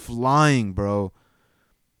fucking flying, bro.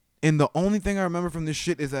 And the only thing I remember from this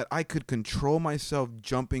shit is that I could control myself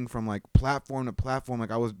jumping from like platform to platform,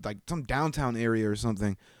 like I was like some downtown area or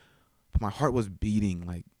something. But my heart was beating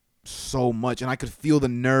like so much, and I could feel the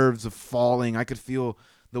nerves of falling. I could feel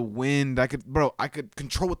the wind. I could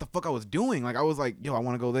control what the fuck I was doing. Like I was like, yo, I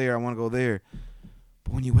want to go there. I want to go there.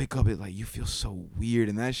 But when you wake up, it like you feel so weird,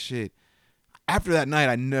 and that shit. After that night,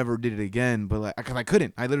 I never did it again. But like, cause I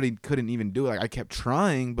couldn't. I literally couldn't even do it. Like I kept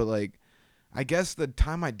trying, but like, I guess the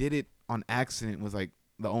time I did it on accident was like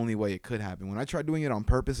the only way it could happen. When I tried doing it on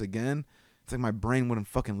purpose again, it's like my brain wouldn't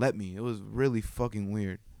fucking let me. It was really fucking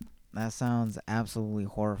weird. That sounds absolutely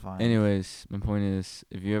horrifying. Anyways, my point is,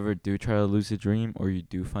 if you ever do try a lucid dream, or you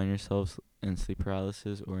do find yourself in sleep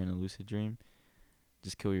paralysis or in a lucid dream,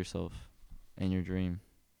 just kill yourself in your dream,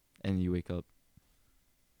 and you wake up.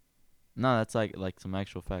 No, that's like some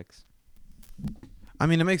actual facts. I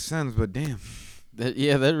mean, it makes sense, but damn.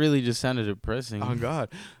 That really just sounded depressing. Oh God.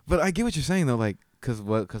 But I get what you're saying though, like, cause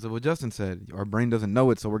of what Justin said, our brain doesn't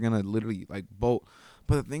know it, so we're gonna literally like bolt.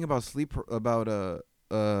 But the thing about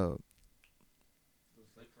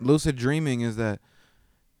lucid dreaming is that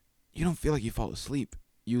you don't feel like you fall asleep.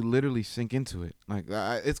 You literally sink into it. Like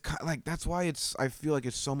it's like that's why I feel like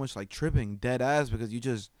it's so much like tripping, dead ass, because you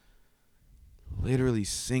just literally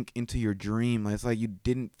sink into your dream. Like, it's like you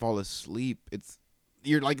didn't fall asleep.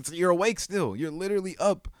 You're awake still. You're literally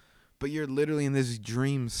up, but you're literally in this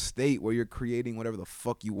dream state where you're creating whatever the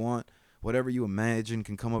fuck you want. Whatever you imagine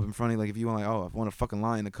can come up in front of you. Like if you want, like, oh, I want a fucking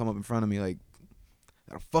lion to come up in front of me, like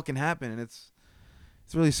that'll fucking happen. And it's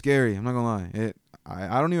really scary. I'm not gonna lie.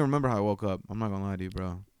 I don't even remember how I woke up. I'm not gonna lie to you,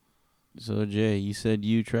 bro. So Jay, you said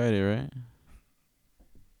you tried it, right?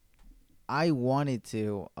 I wanted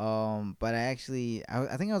to, but I think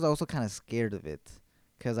I was also kind of scared of it,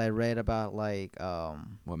 because I read about like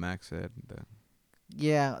What Max said.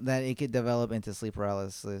 yeah, that it could develop into sleep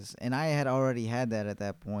paralysis, and I had already had that at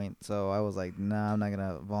that point, so I was like, nah, I'm not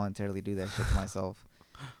gonna voluntarily do that shit to myself.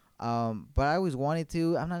 But I always wanted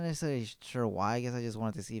to. I'm not necessarily sure why. I guess I just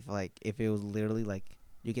wanted to see if it was literally like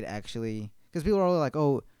you could actually, because people are always like,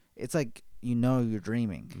 oh, it's like you're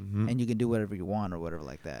dreaming, and you can do whatever you want or whatever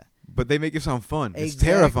like that. But they make it sound fun. It's Exactly.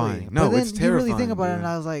 terrifying. No, but then it's terrifying. You really think about it, yeah. and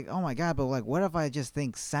I was like, oh my God, but like, what if I just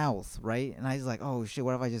think south, right? And I was like, oh shit,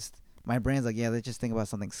 what if I just, my brain's like, yeah, let's just think about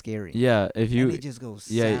something scary. Yeah, if you and it just goes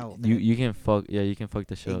yeah south. you can fuck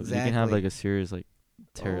the show. You can have Exactly. like a serious like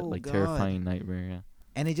God. terrifying nightmare. Yeah.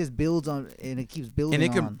 And it just builds on, and it keeps building And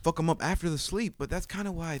it on. can fuck them up after the sleep. But that's kind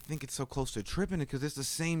of why I think it's so close to tripping it, because it's the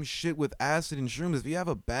same shit with acid and shrooms. If you have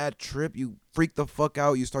a bad trip, you freak the fuck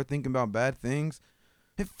out, you start thinking about bad things,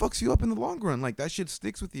 it fucks you up in the long run. Like, that shit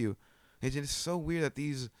sticks with you. It's just so weird that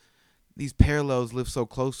these parallels live so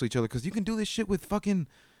close to each other, because you can do this shit with fucking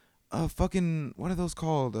what are those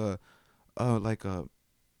called? Like a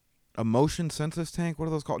motion sensitive tank. What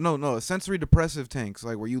are those called? No, sensory depressive tanks.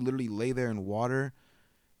 Like where you literally lay there in water,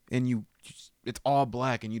 and it's all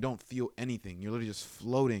black and you don't feel anything. You're literally just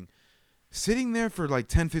floating. Sitting there for like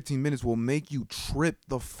 10-15 minutes will make you trip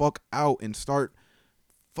the fuck out and start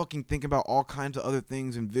fucking thinking about all kinds of other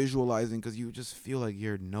things and visualizing, because you just feel like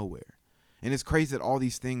you're nowhere. And it's crazy that all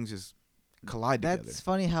these things just collide together. That's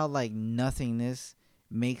funny how like nothingness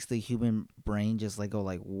makes the human brain just like go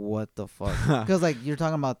like, what the fuck? Because like you're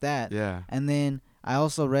talking about that. Yeah. And then I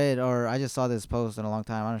also read, or I just saw this post in a long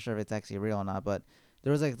time, I'm not sure if it's actually real or not, but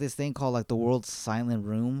there was like this thing called like the world's silent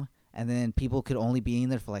room, and then people could only be in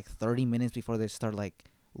there for like 30 minutes before they start like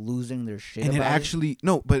losing their shit. And about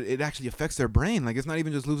it actually affects their brain. Like, it's not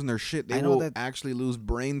even just losing their shit. They will that actually lose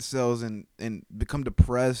brain cells and become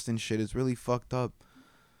depressed and shit. It's really fucked up.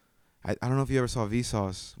 I don't know if you ever saw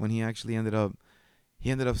Vsauce when he actually ended up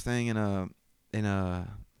staying in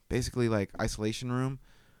a basically like isolation room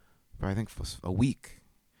for I think for a week.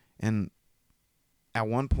 And at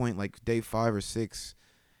one point, like day 5 or 6,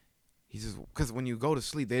 he's just, because when you go to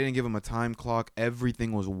sleep, they didn't give him a time clock.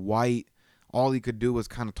 Everything was white. All he could do was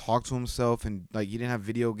kind of talk to himself, and like he didn't have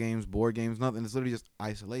video games, board games, nothing. It's literally just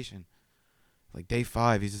isolation. Like day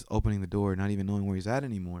 5, he's just opening the door, not even knowing where he's at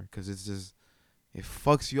anymore, because it's just it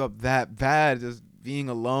fucks you up that bad. Just being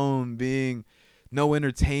alone, being no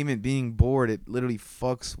entertainment, being bored. It literally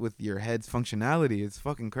fucks with your head's functionality. It's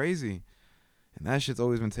fucking crazy, and that shit's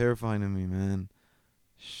always been terrifying to me, man.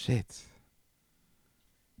 Shit.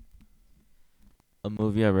 A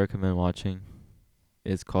movie I recommend watching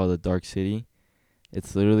is called The Dark City.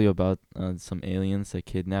 It's literally about some aliens that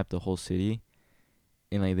kidnap the whole city,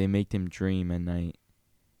 and like they make them dream at night,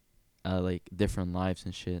 like different lives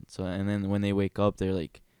and shit. So and then when they wake up, they're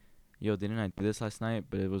like, "Yo, didn't I do this last night?"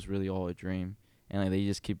 But it was really all a dream, and like they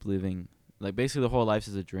just keep living. Like basically, the whole life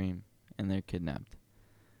is a dream, and they're kidnapped.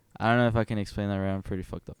 I don't know if I can explain that right. I'm pretty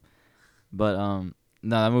fucked up, but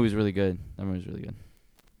no, that movie's really good. That movie's really good.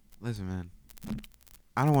 Listen, man.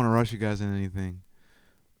 I don't want to rush you guys in anything,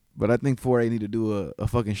 but I think 4A need to do a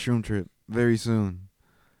fucking shroom trip very soon.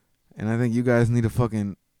 And I think you guys need to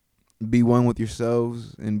fucking be one with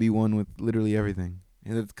yourselves and be one with literally everything.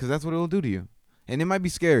 Because that's what it'll do to you. And it might be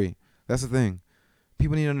scary. That's the thing.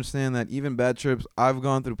 People need to understand that even bad trips, I've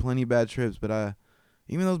gone through plenty of bad trips, but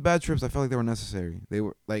even those bad trips, I felt like they were necessary. They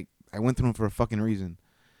were like, I went through them for a fucking reason.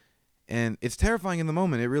 And it's terrifying in the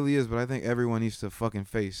moment. It really is. But I think everyone needs to fucking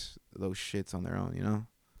face those shits on their own, you know?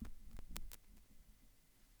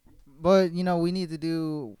 But you know, we need to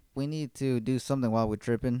do something while we're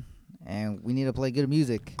tripping, and we need to play good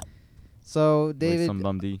music. So Like David, some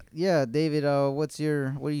Bum D. yeah, David, what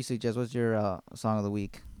do you suggest? What's your song of the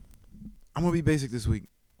week? I'm going to be basic this week.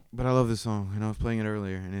 But I love this song. And I was playing it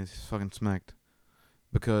earlier. And it's fucking smacked.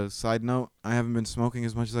 Because, side note, I haven't been smoking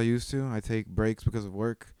as much as I used to. I take breaks because of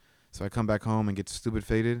work. So I come back home and get stupid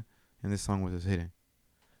faded. And this song was just hitting.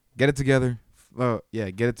 Get It Together.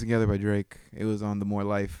 Get It Together by Drake. It was on the More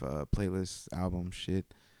Life playlist album shit.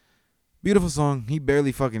 Beautiful song. He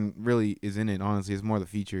barely fucking really is in it, honestly. It's more the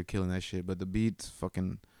feature killing that shit. But the beat's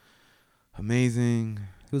fucking amazing.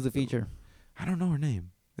 Who's the feature? I don't know her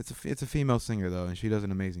name. It's a female singer, though, and she does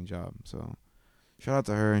an amazing job. So shout out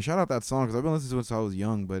to her. And shout out that song, because I've been listening to it since I was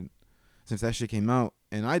young. But since that shit came out.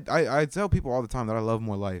 And I tell people all the time that I love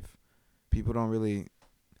More Life. People don't really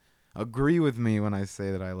agree with me when I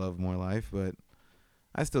say that I love More Life, but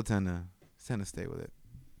I still tend to stay with it.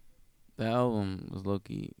 The album was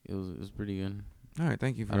low-key. It was pretty good. All right,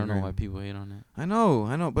 thank you for I don't know agreeing. why people hate on it. I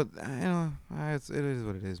know, but it is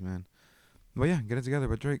what it is, man. But yeah, Get It Together.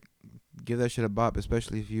 But Drake, give that shit a bop,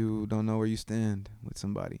 especially if you don't know where you stand with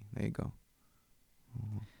somebody. There you go.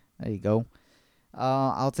 There you go.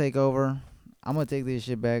 I'll take over. I'm gonna take this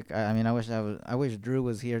shit back. I mean, I wish Drew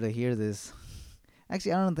was here to hear this.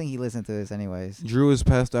 Actually, I don't think he listened to this anyways. Drew is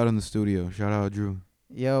passed out in the studio. Shout out, Drew.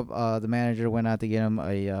 Yep. The manager went out to get him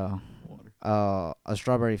a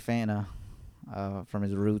strawberry Fanta, from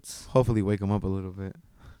his Roots. Hopefully, wake him up a little bit.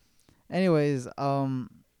 Anyways,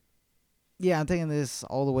 yeah, I'm taking this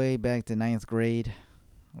all the way back to 9th grade.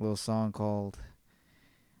 A little song called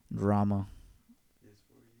 "Drama."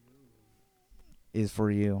 Is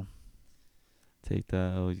for you. Take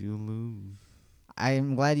that or you lose.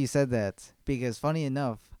 I'm glad you said that, because funny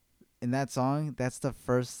enough, in that song, that's the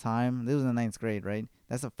first time, this was in the 9th grade, right?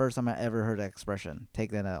 That's the first time I ever heard that expression,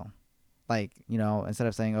 take that L. Like, you know, instead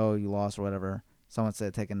of saying, oh, you lost or whatever, someone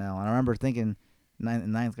said take an L. And I remember thinking in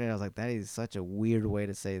 9th grade, I was like, that is such a weird way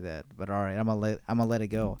to say that. But all right, I'm gonna let it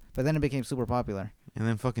go. But then it became super popular. And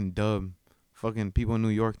then fucking dub. Fucking people in New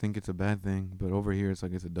York think it's a bad thing, but over here it's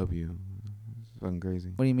like it's a W. It's fucking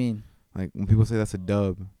crazy. What do you mean? Like when people say that's a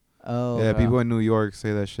dub. Oh, Yeah, okay. people in New York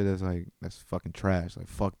say that shit as like, that's fucking trash. Like,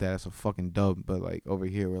 fuck that, that's a fucking dub. But like over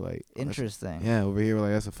here we're like, oh, Interesting. yeah, over here we're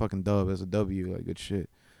like, that's a fucking dub, that's a W, like good shit.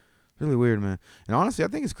 Really weird, man. And honestly, I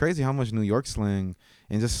think it's crazy how much New York slang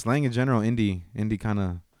and just slang in general, indie kind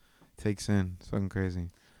of takes in. It's fucking crazy.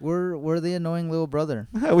 We're the annoying little brother.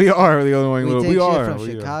 We are the only We little. take We shit are from we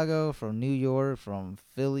are. Chicago, from New York, from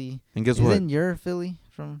Philly. And guess what? Isn't your Philly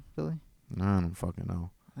from Philly? Nah, I don't fucking know.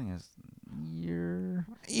 I think it's your.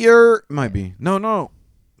 Might be. No.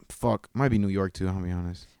 Fuck. Might be New York too, I'll be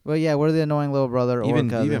honest. Well, yeah, we're the annoying little brother or Even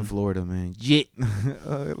cousin. Florida, man. Jit.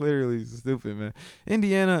 Literally stupid, man.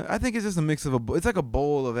 Indiana, I think it's just a mix of it's like a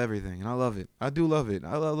bowl of everything, and I love it. I do love it.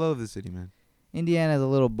 I love this city, man. Indiana is a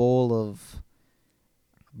little bowl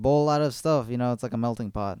out of stuff. You know, it's like a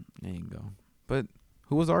melting pot. There you go. But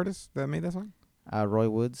who was the artist that made that song? Roy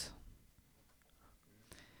Woods.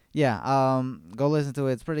 Yeah, go listen to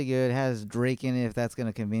it. It's pretty good. It has Drake in it, if that's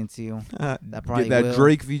gonna convince you. That probably Get that will.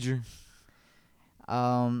 Drake feature.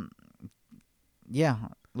 Yeah.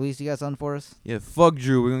 Luis, you got something for us? Yeah, fuck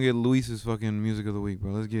Drew. We're gonna get Luis's fucking music of the week,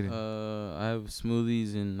 bro. Let's get it. I have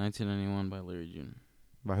Smoothies in 1991 by Larry June.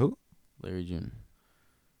 By who? Larry June.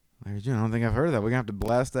 Larry June. I don't think I've heard of that. We're gonna have to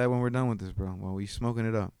blast that when we're done with this, bro. While we smoking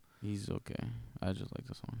it up. He's okay. I just like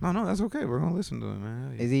the song. No, that's okay. We're gonna listen to it, man.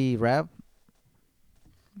 Hell yeah. Is he rap?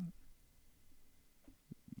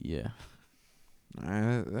 Yeah. All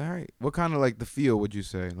right. What kind of like the feel would you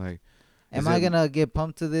say? Like, Am is I it- gonna get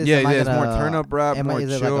pumped to this? yeah, Am I it's more gonna- turn up rap, am I- more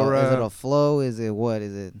is it chill like rap. Is it a flow? Is it what?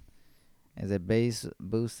 Is it bass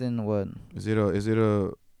boosting? What? Is it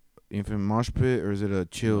a infant mosh pit or is it a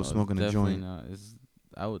chill No, it's smoking a definitely joint? not.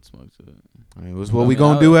 I would smoke to it. I mean, what's what I we mean,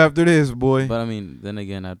 gonna do after this, boy? But I mean, then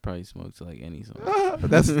again, I'd probably smoke to like any song.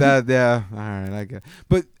 That's that. Yeah. All right. I get.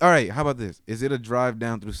 But all right. How about this? Is it a drive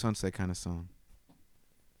down through sunset kind of song?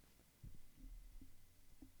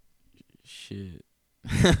 Shit.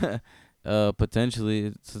 Potentially,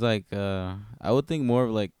 it's like I would think more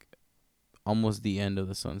of like almost the end of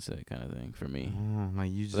the sunset kind of thing for me.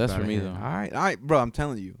 Like you just. That's about for me, here. though. All right, bro. I'm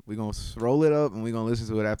telling you, we gonna roll it up and we gonna listen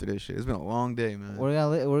to it after this shit. It's been a long day, man. We're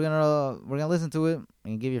gonna listen to it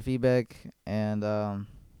and give your feedback, and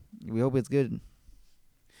we hope it's good.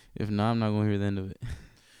 If not, I'm not gonna hear the end of it.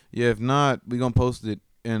 Yeah. If not, we gonna post it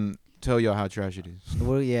and tell y'all how trash it is.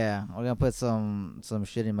 We're gonna put some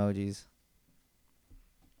shit emojis.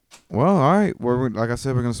 Well, all right. We're like I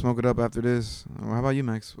said, we're gonna smoke it up after this. How about you,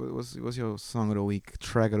 Max? What's your song of the week?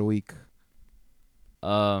 Track of the week?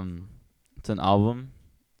 It's an album,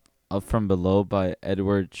 Up From Below by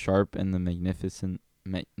Edward Sharpe and the Magnificent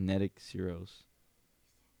Magnetic Zeros.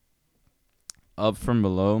 Up From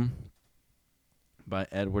Below by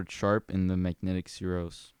Edward Sharpe and the Magnetic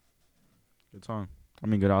Zeros. Good song. I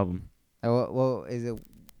mean, good album. Well, is it?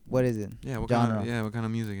 What is it? Yeah. What Genre. kind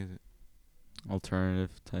of music is it? Alternative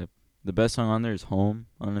type. The best song on there is Home.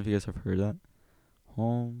 I don't know if you guys have heard that.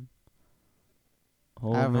 Home. I've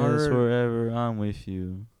Home is heard- wherever I'm with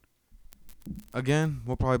you. Again,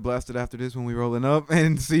 we'll probably blast it after this when we rolling up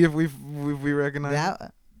and see if we recognize it.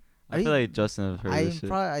 That I Are feel you- like Justin have heard I this shit.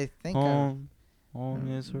 probably I think Home.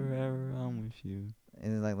 Home is wherever I'm with you.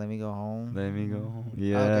 is it like Let Me Go Home? Let me go home.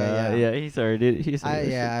 Yeah, yeah. he's heard it. He's heard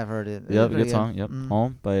it. I've heard it. It's Yep, pretty good song. Yep, Mm.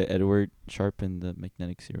 Home by Edward Sharpe and the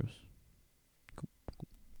Magnetic Zeros.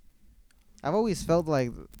 I've always felt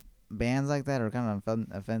like bands like that are kind of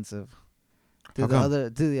offensive to How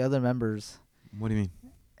the come? other members. What do you mean?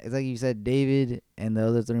 It's like you said, David and the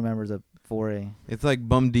other three members of 4A. It's like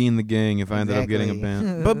Bum D in the gang if I ended up getting a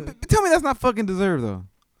Exactly. band. But tell me that's not fucking deserved though.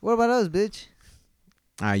 What about us, bitch?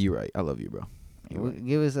 You're right. I love you, bro. You're right.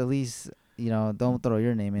 Give us at least, don't throw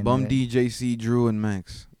your name in. Bum there. D, JC, Drew, and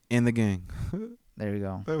Max in the gang. There you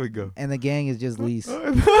go. There we go. And the gang is just Lease.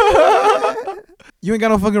 You ain't got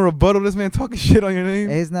no fucking rebuttal. This man talking shit on your name.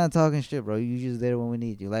 Hey, it's not talking shit, bro. You just there when we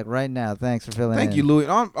need you. Like right now. Thanks for filling in. Thank you, Louis.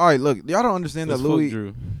 All right, look, y'all don't understand that Let's fuck Louis.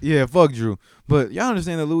 Drew. Yeah, fuck Drew. But y'all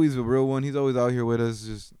understand that Louis is a real one. He's always out here with us,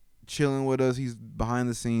 just chilling with us. He's behind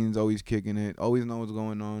the scenes, always kicking it, always know what's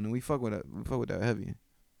going on, and we fuck with that. We fuck with that heavy.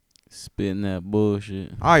 Spitting that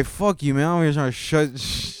bullshit. All right, fuck you, man. I'm here trying to shut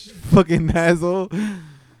fucking asshole.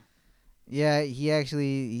 Yeah, he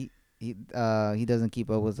actually he doesn't keep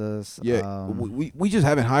up with us. Yeah, we just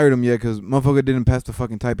haven't hired him yet because motherfucker didn't pass the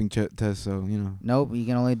fucking typing test. So Nope, you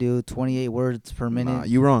can only do 28 words per minute. Nah,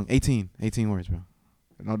 you wrong. 18 words, bro.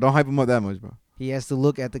 No, don't hype him up that much, bro. He has to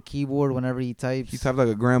look at the keyboard whenever he types. He typed like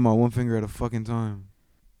a grandma, one finger at a fucking time.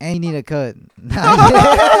 And you need a cut.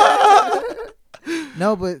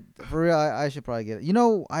 No, but for real, I should probably get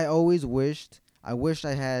it. I always wished I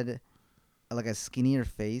had like a skinnier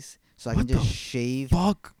face so I What can just the shave.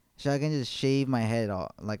 Fuck. So I can just shave my head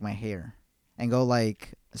off, like my hair, and go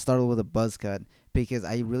like start with a buzz cut because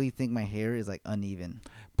I really think my hair is like uneven.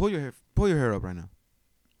 Pull your hair up right now.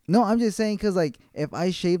 No, I'm just saying because like if I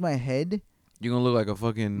shave my head, You're gonna look like a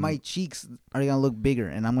fucking. my cheeks are gonna look bigger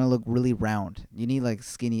and I'm gonna look really round. You need like a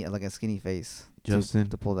skinny face Justin,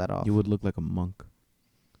 to pull that off. you would look like a monk.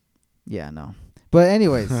 Yeah, no. But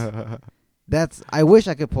anyways, I wish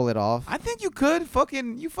I could pull it off. I think you could.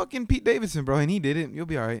 You fucking Pete Davidson, bro, and he did it. You'll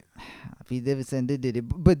be all right. Pete Davidson did it,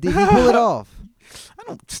 but did he pull it off? I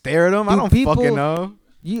don't stare at him. I Do don't people- fucking know.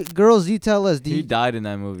 You girls, you tell us. He died in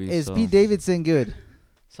that movie. Is so. Pete Davidson good?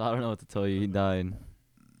 So I don't know what to tell you. He died.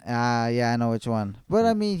 Yeah, I know which one. But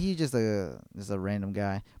I mean, he's just a random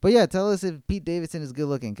guy. But yeah, tell us if Pete Davidson is good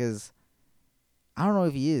looking, cause I don't know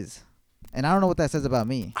if he is, and I don't know what that says about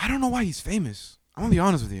me. I don't know why he's famous. I'm gonna be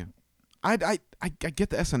honest with you. I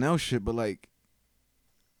get the SNL shit, but like,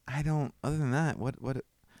 I don't. Other than that, what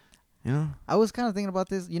I was kind of thinking about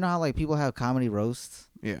this. You know how like people have comedy roasts,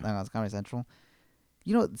 Yeah. like on Comedy Central.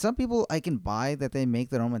 Some people I can buy that they make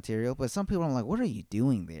their own material, but some people I'm like, what are you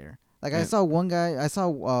doing there? Like I Yeah.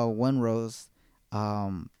 saw one roast.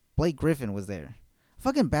 Blake Griffin was there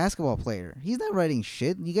Fucking basketball player. He's not writing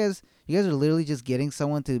shit. You guys are literally just getting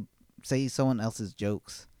someone to say someone else's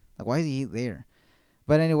jokes. Like, why is he there?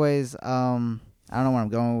 But anyways, I don't know where I'm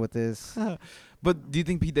going with this. But do you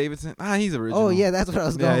think Pete Davidson? He's original. Oh yeah, that's what I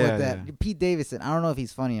was Yeah, going yeah, with. That yeah. Pete Davidson. I don't know if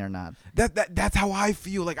he's funny or not. That's how I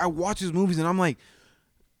feel. Like I watch his movies and I'm like,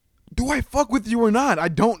 do I fuck with you or not? I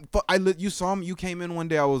don't. You saw him. You came in one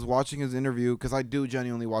day. I was watching his interview because I do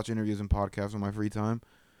genuinely watch interviews and podcasts on my free time,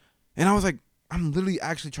 and I was like, I'm literally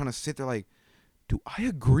actually trying to sit there like, do I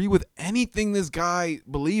agree with anything this guy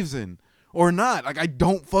believes in or not? Like I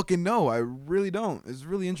don't fucking know. I really don't. It's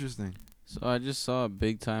really interesting. So I just saw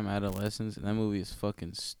Big Time Adolescence, and that movie is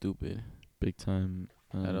fucking stupid. Big time.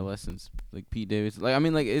 Adolescence, like Pete Davis. Like I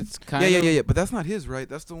mean, like it's kind Yeah, of yeah. But that's not his, right?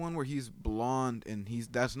 That's the one where he's blonde and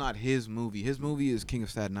that's not his movie. His movie is King of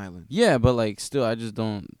Staten Island. Yeah, but like still, I just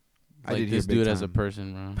don't I like did hear this Big dude as a Time.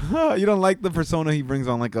 person, bro. You don't like the persona he brings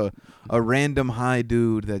on, like a random high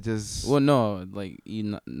dude that just. Well, no, like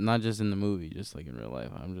not just in the movie, just like in real life.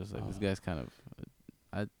 I'm just like this guy's kind of.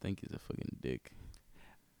 I think he's a fucking dick.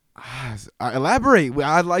 Elaborate.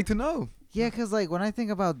 I'd like to know. Yeah, cause like when I think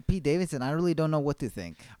about Pete Davidson, I really don't know what to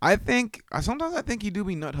think. Sometimes I think he do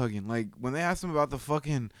be nut hugging. Like when they asked him about the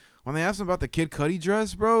Kid Cudi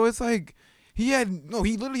dress, bro, it's like he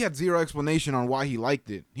literally had zero explanation on why he liked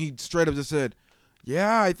it. He straight up just said,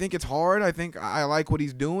 "Yeah, I think it's hard. I think I like what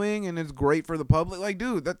he's doing, and it's great for the public." Like,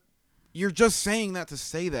 dude, that you're just saying that to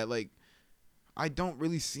say that. Like, I don't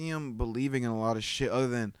really see him believing in a lot of shit other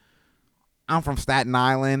than I'm from Staten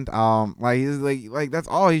Island. Like he's like that's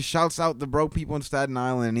all he shouts out the broke people in Staten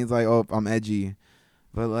Island. And he's like, "Oh, I'm edgy,"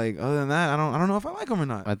 but like other than that, I don't know if I like him or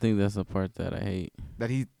not. I think that's the part that I hate. That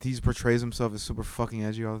he portrays himself as super fucking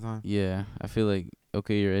edgy all the time. Yeah, I feel like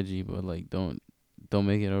okay, you're edgy, but like don't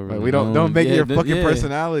make it over. Like the we don't known. make it Yeah, your fucking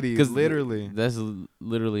personality. 'Cause Literally, That's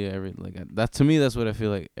literally that to me. That's what I feel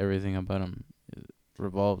like everything about him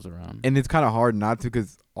revolves around. and it's kind of hard not to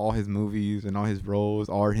because all his movies and all his roles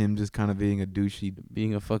are him just kind of being a douchey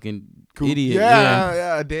Being a fucking cool. idiot.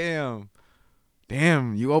 Yeah,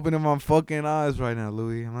 damn. You open my fucking eyes right now,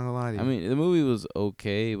 Louis. I'm not gonna lie to you. I mean, the movie was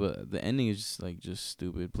okay, but the ending is just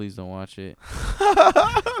stupid. Please don't watch it.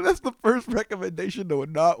 That's the first recommendation to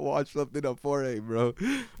not watch something on 4A, bro.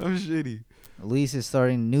 I'm shitty. Luis is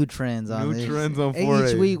starting new trends on this. New trends on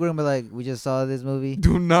 4A. Each week we're gonna be like, we just saw this movie,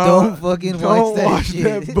 Don't fucking don't watch that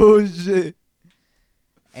that shit. bullshit.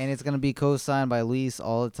 And it's gonna be co-signed by Luis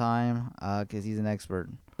all the time, cause he's an expert.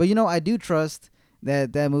 But I do trust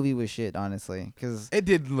that movie was shit, honestly, cause It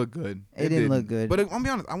didn't look good. It didn't look good. But I'll be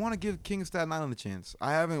honest, I want to give King of Staten Island a chance.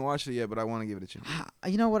 I haven't watched it yet, but I want to give it a chance.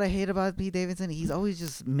 you know what I hate about Pete Davidson? He's always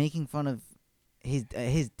just making fun of his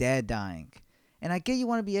dad dying. And I get you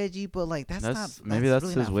want to be edgy, but like that's maybe really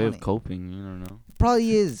his not way funny. of coping. You don't know. Probably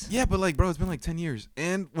is. Yeah, but like, bro, it's been like 10 years.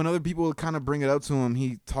 And when other people kind of bring it up to him,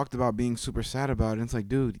 he talked about being super sad about it. And it's like,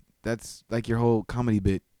 dude, that's like your whole comedy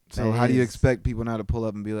bit. So It how do you is. expect people now to pull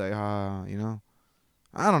up and be like, I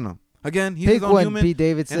don't know. Again, he's Pick his own one, human. Pete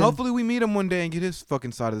Davidson. And hopefully we meet him one day and get his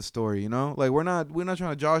fucking side of the story, Like we're not trying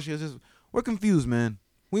to josh you. It's just we're confused, man.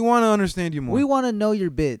 We want to understand you more. We want to know your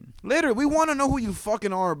bit. Later, we want to know who you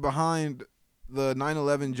fucking are behind the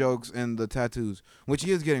 9/11 jokes and the tattoos, which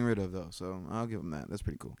he is getting rid of though. So I'll give him that. That's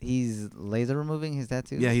pretty cool. He's laser removing his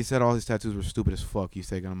tattoos. Yeah, he said all his tattoos were stupid as fuck. He's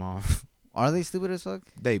taking them off. Are they stupid as fuck?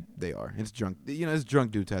 They are. It's drunk. It's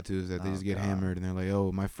drunk dude tattoos that they Oh, just get God. hammered and they're like,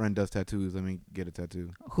 "Oh, my friend does tattoos. Let me get a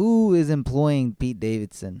tattoo." Who is employing Pete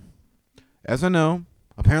Davidson? SNL.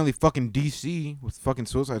 Apparently, fucking DC with fucking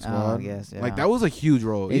Suicide Squad. I guess, yeah. Like that was a huge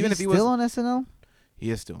role. Is Even he if he still was, on SNL? he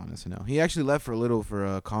is still on SNL. He actually left for a little for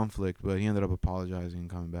a conflict, but he ended up apologizing and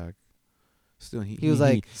coming back. Still, He was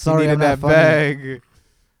like, he "Sorry, needed I'm not that funny." bag.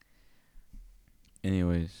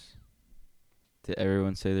 Anyways, did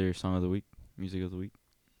everyone say their song of the week, music of the week?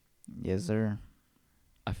 Yes, sir.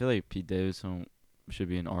 I feel like Pete Davidson should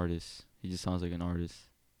be an artist. He just sounds like an artist.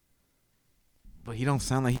 But he don't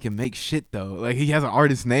sound like he can make shit though. Like he has an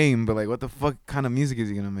artist name, but like what the fuck kind of music is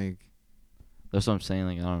he gonna make? That's what I'm saying.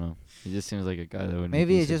 Like I don't know. He just seems like a guy that would.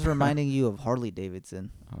 Maybe make it's just music. reminding you of Harley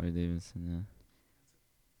Davidson. Harley Davidson.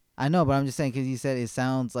 I know, but I'm just saying because you said it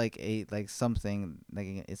sounds like something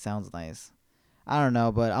like it sounds nice. I don't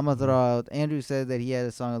know, but I'm gonna throw out. Andrew said that he had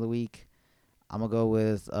a song of the week. I'm gonna go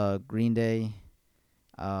with Green Day,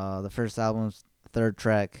 the first album's third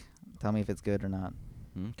track. Tell me if it's good or not.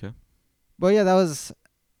 Yeah. Okay. But yeah, that was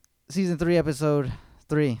season 3, episode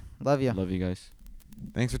 3. Love you. Love you guys.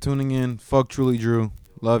 Thanks for tuning in. Fuck Truly Drew.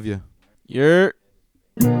 Love you. You're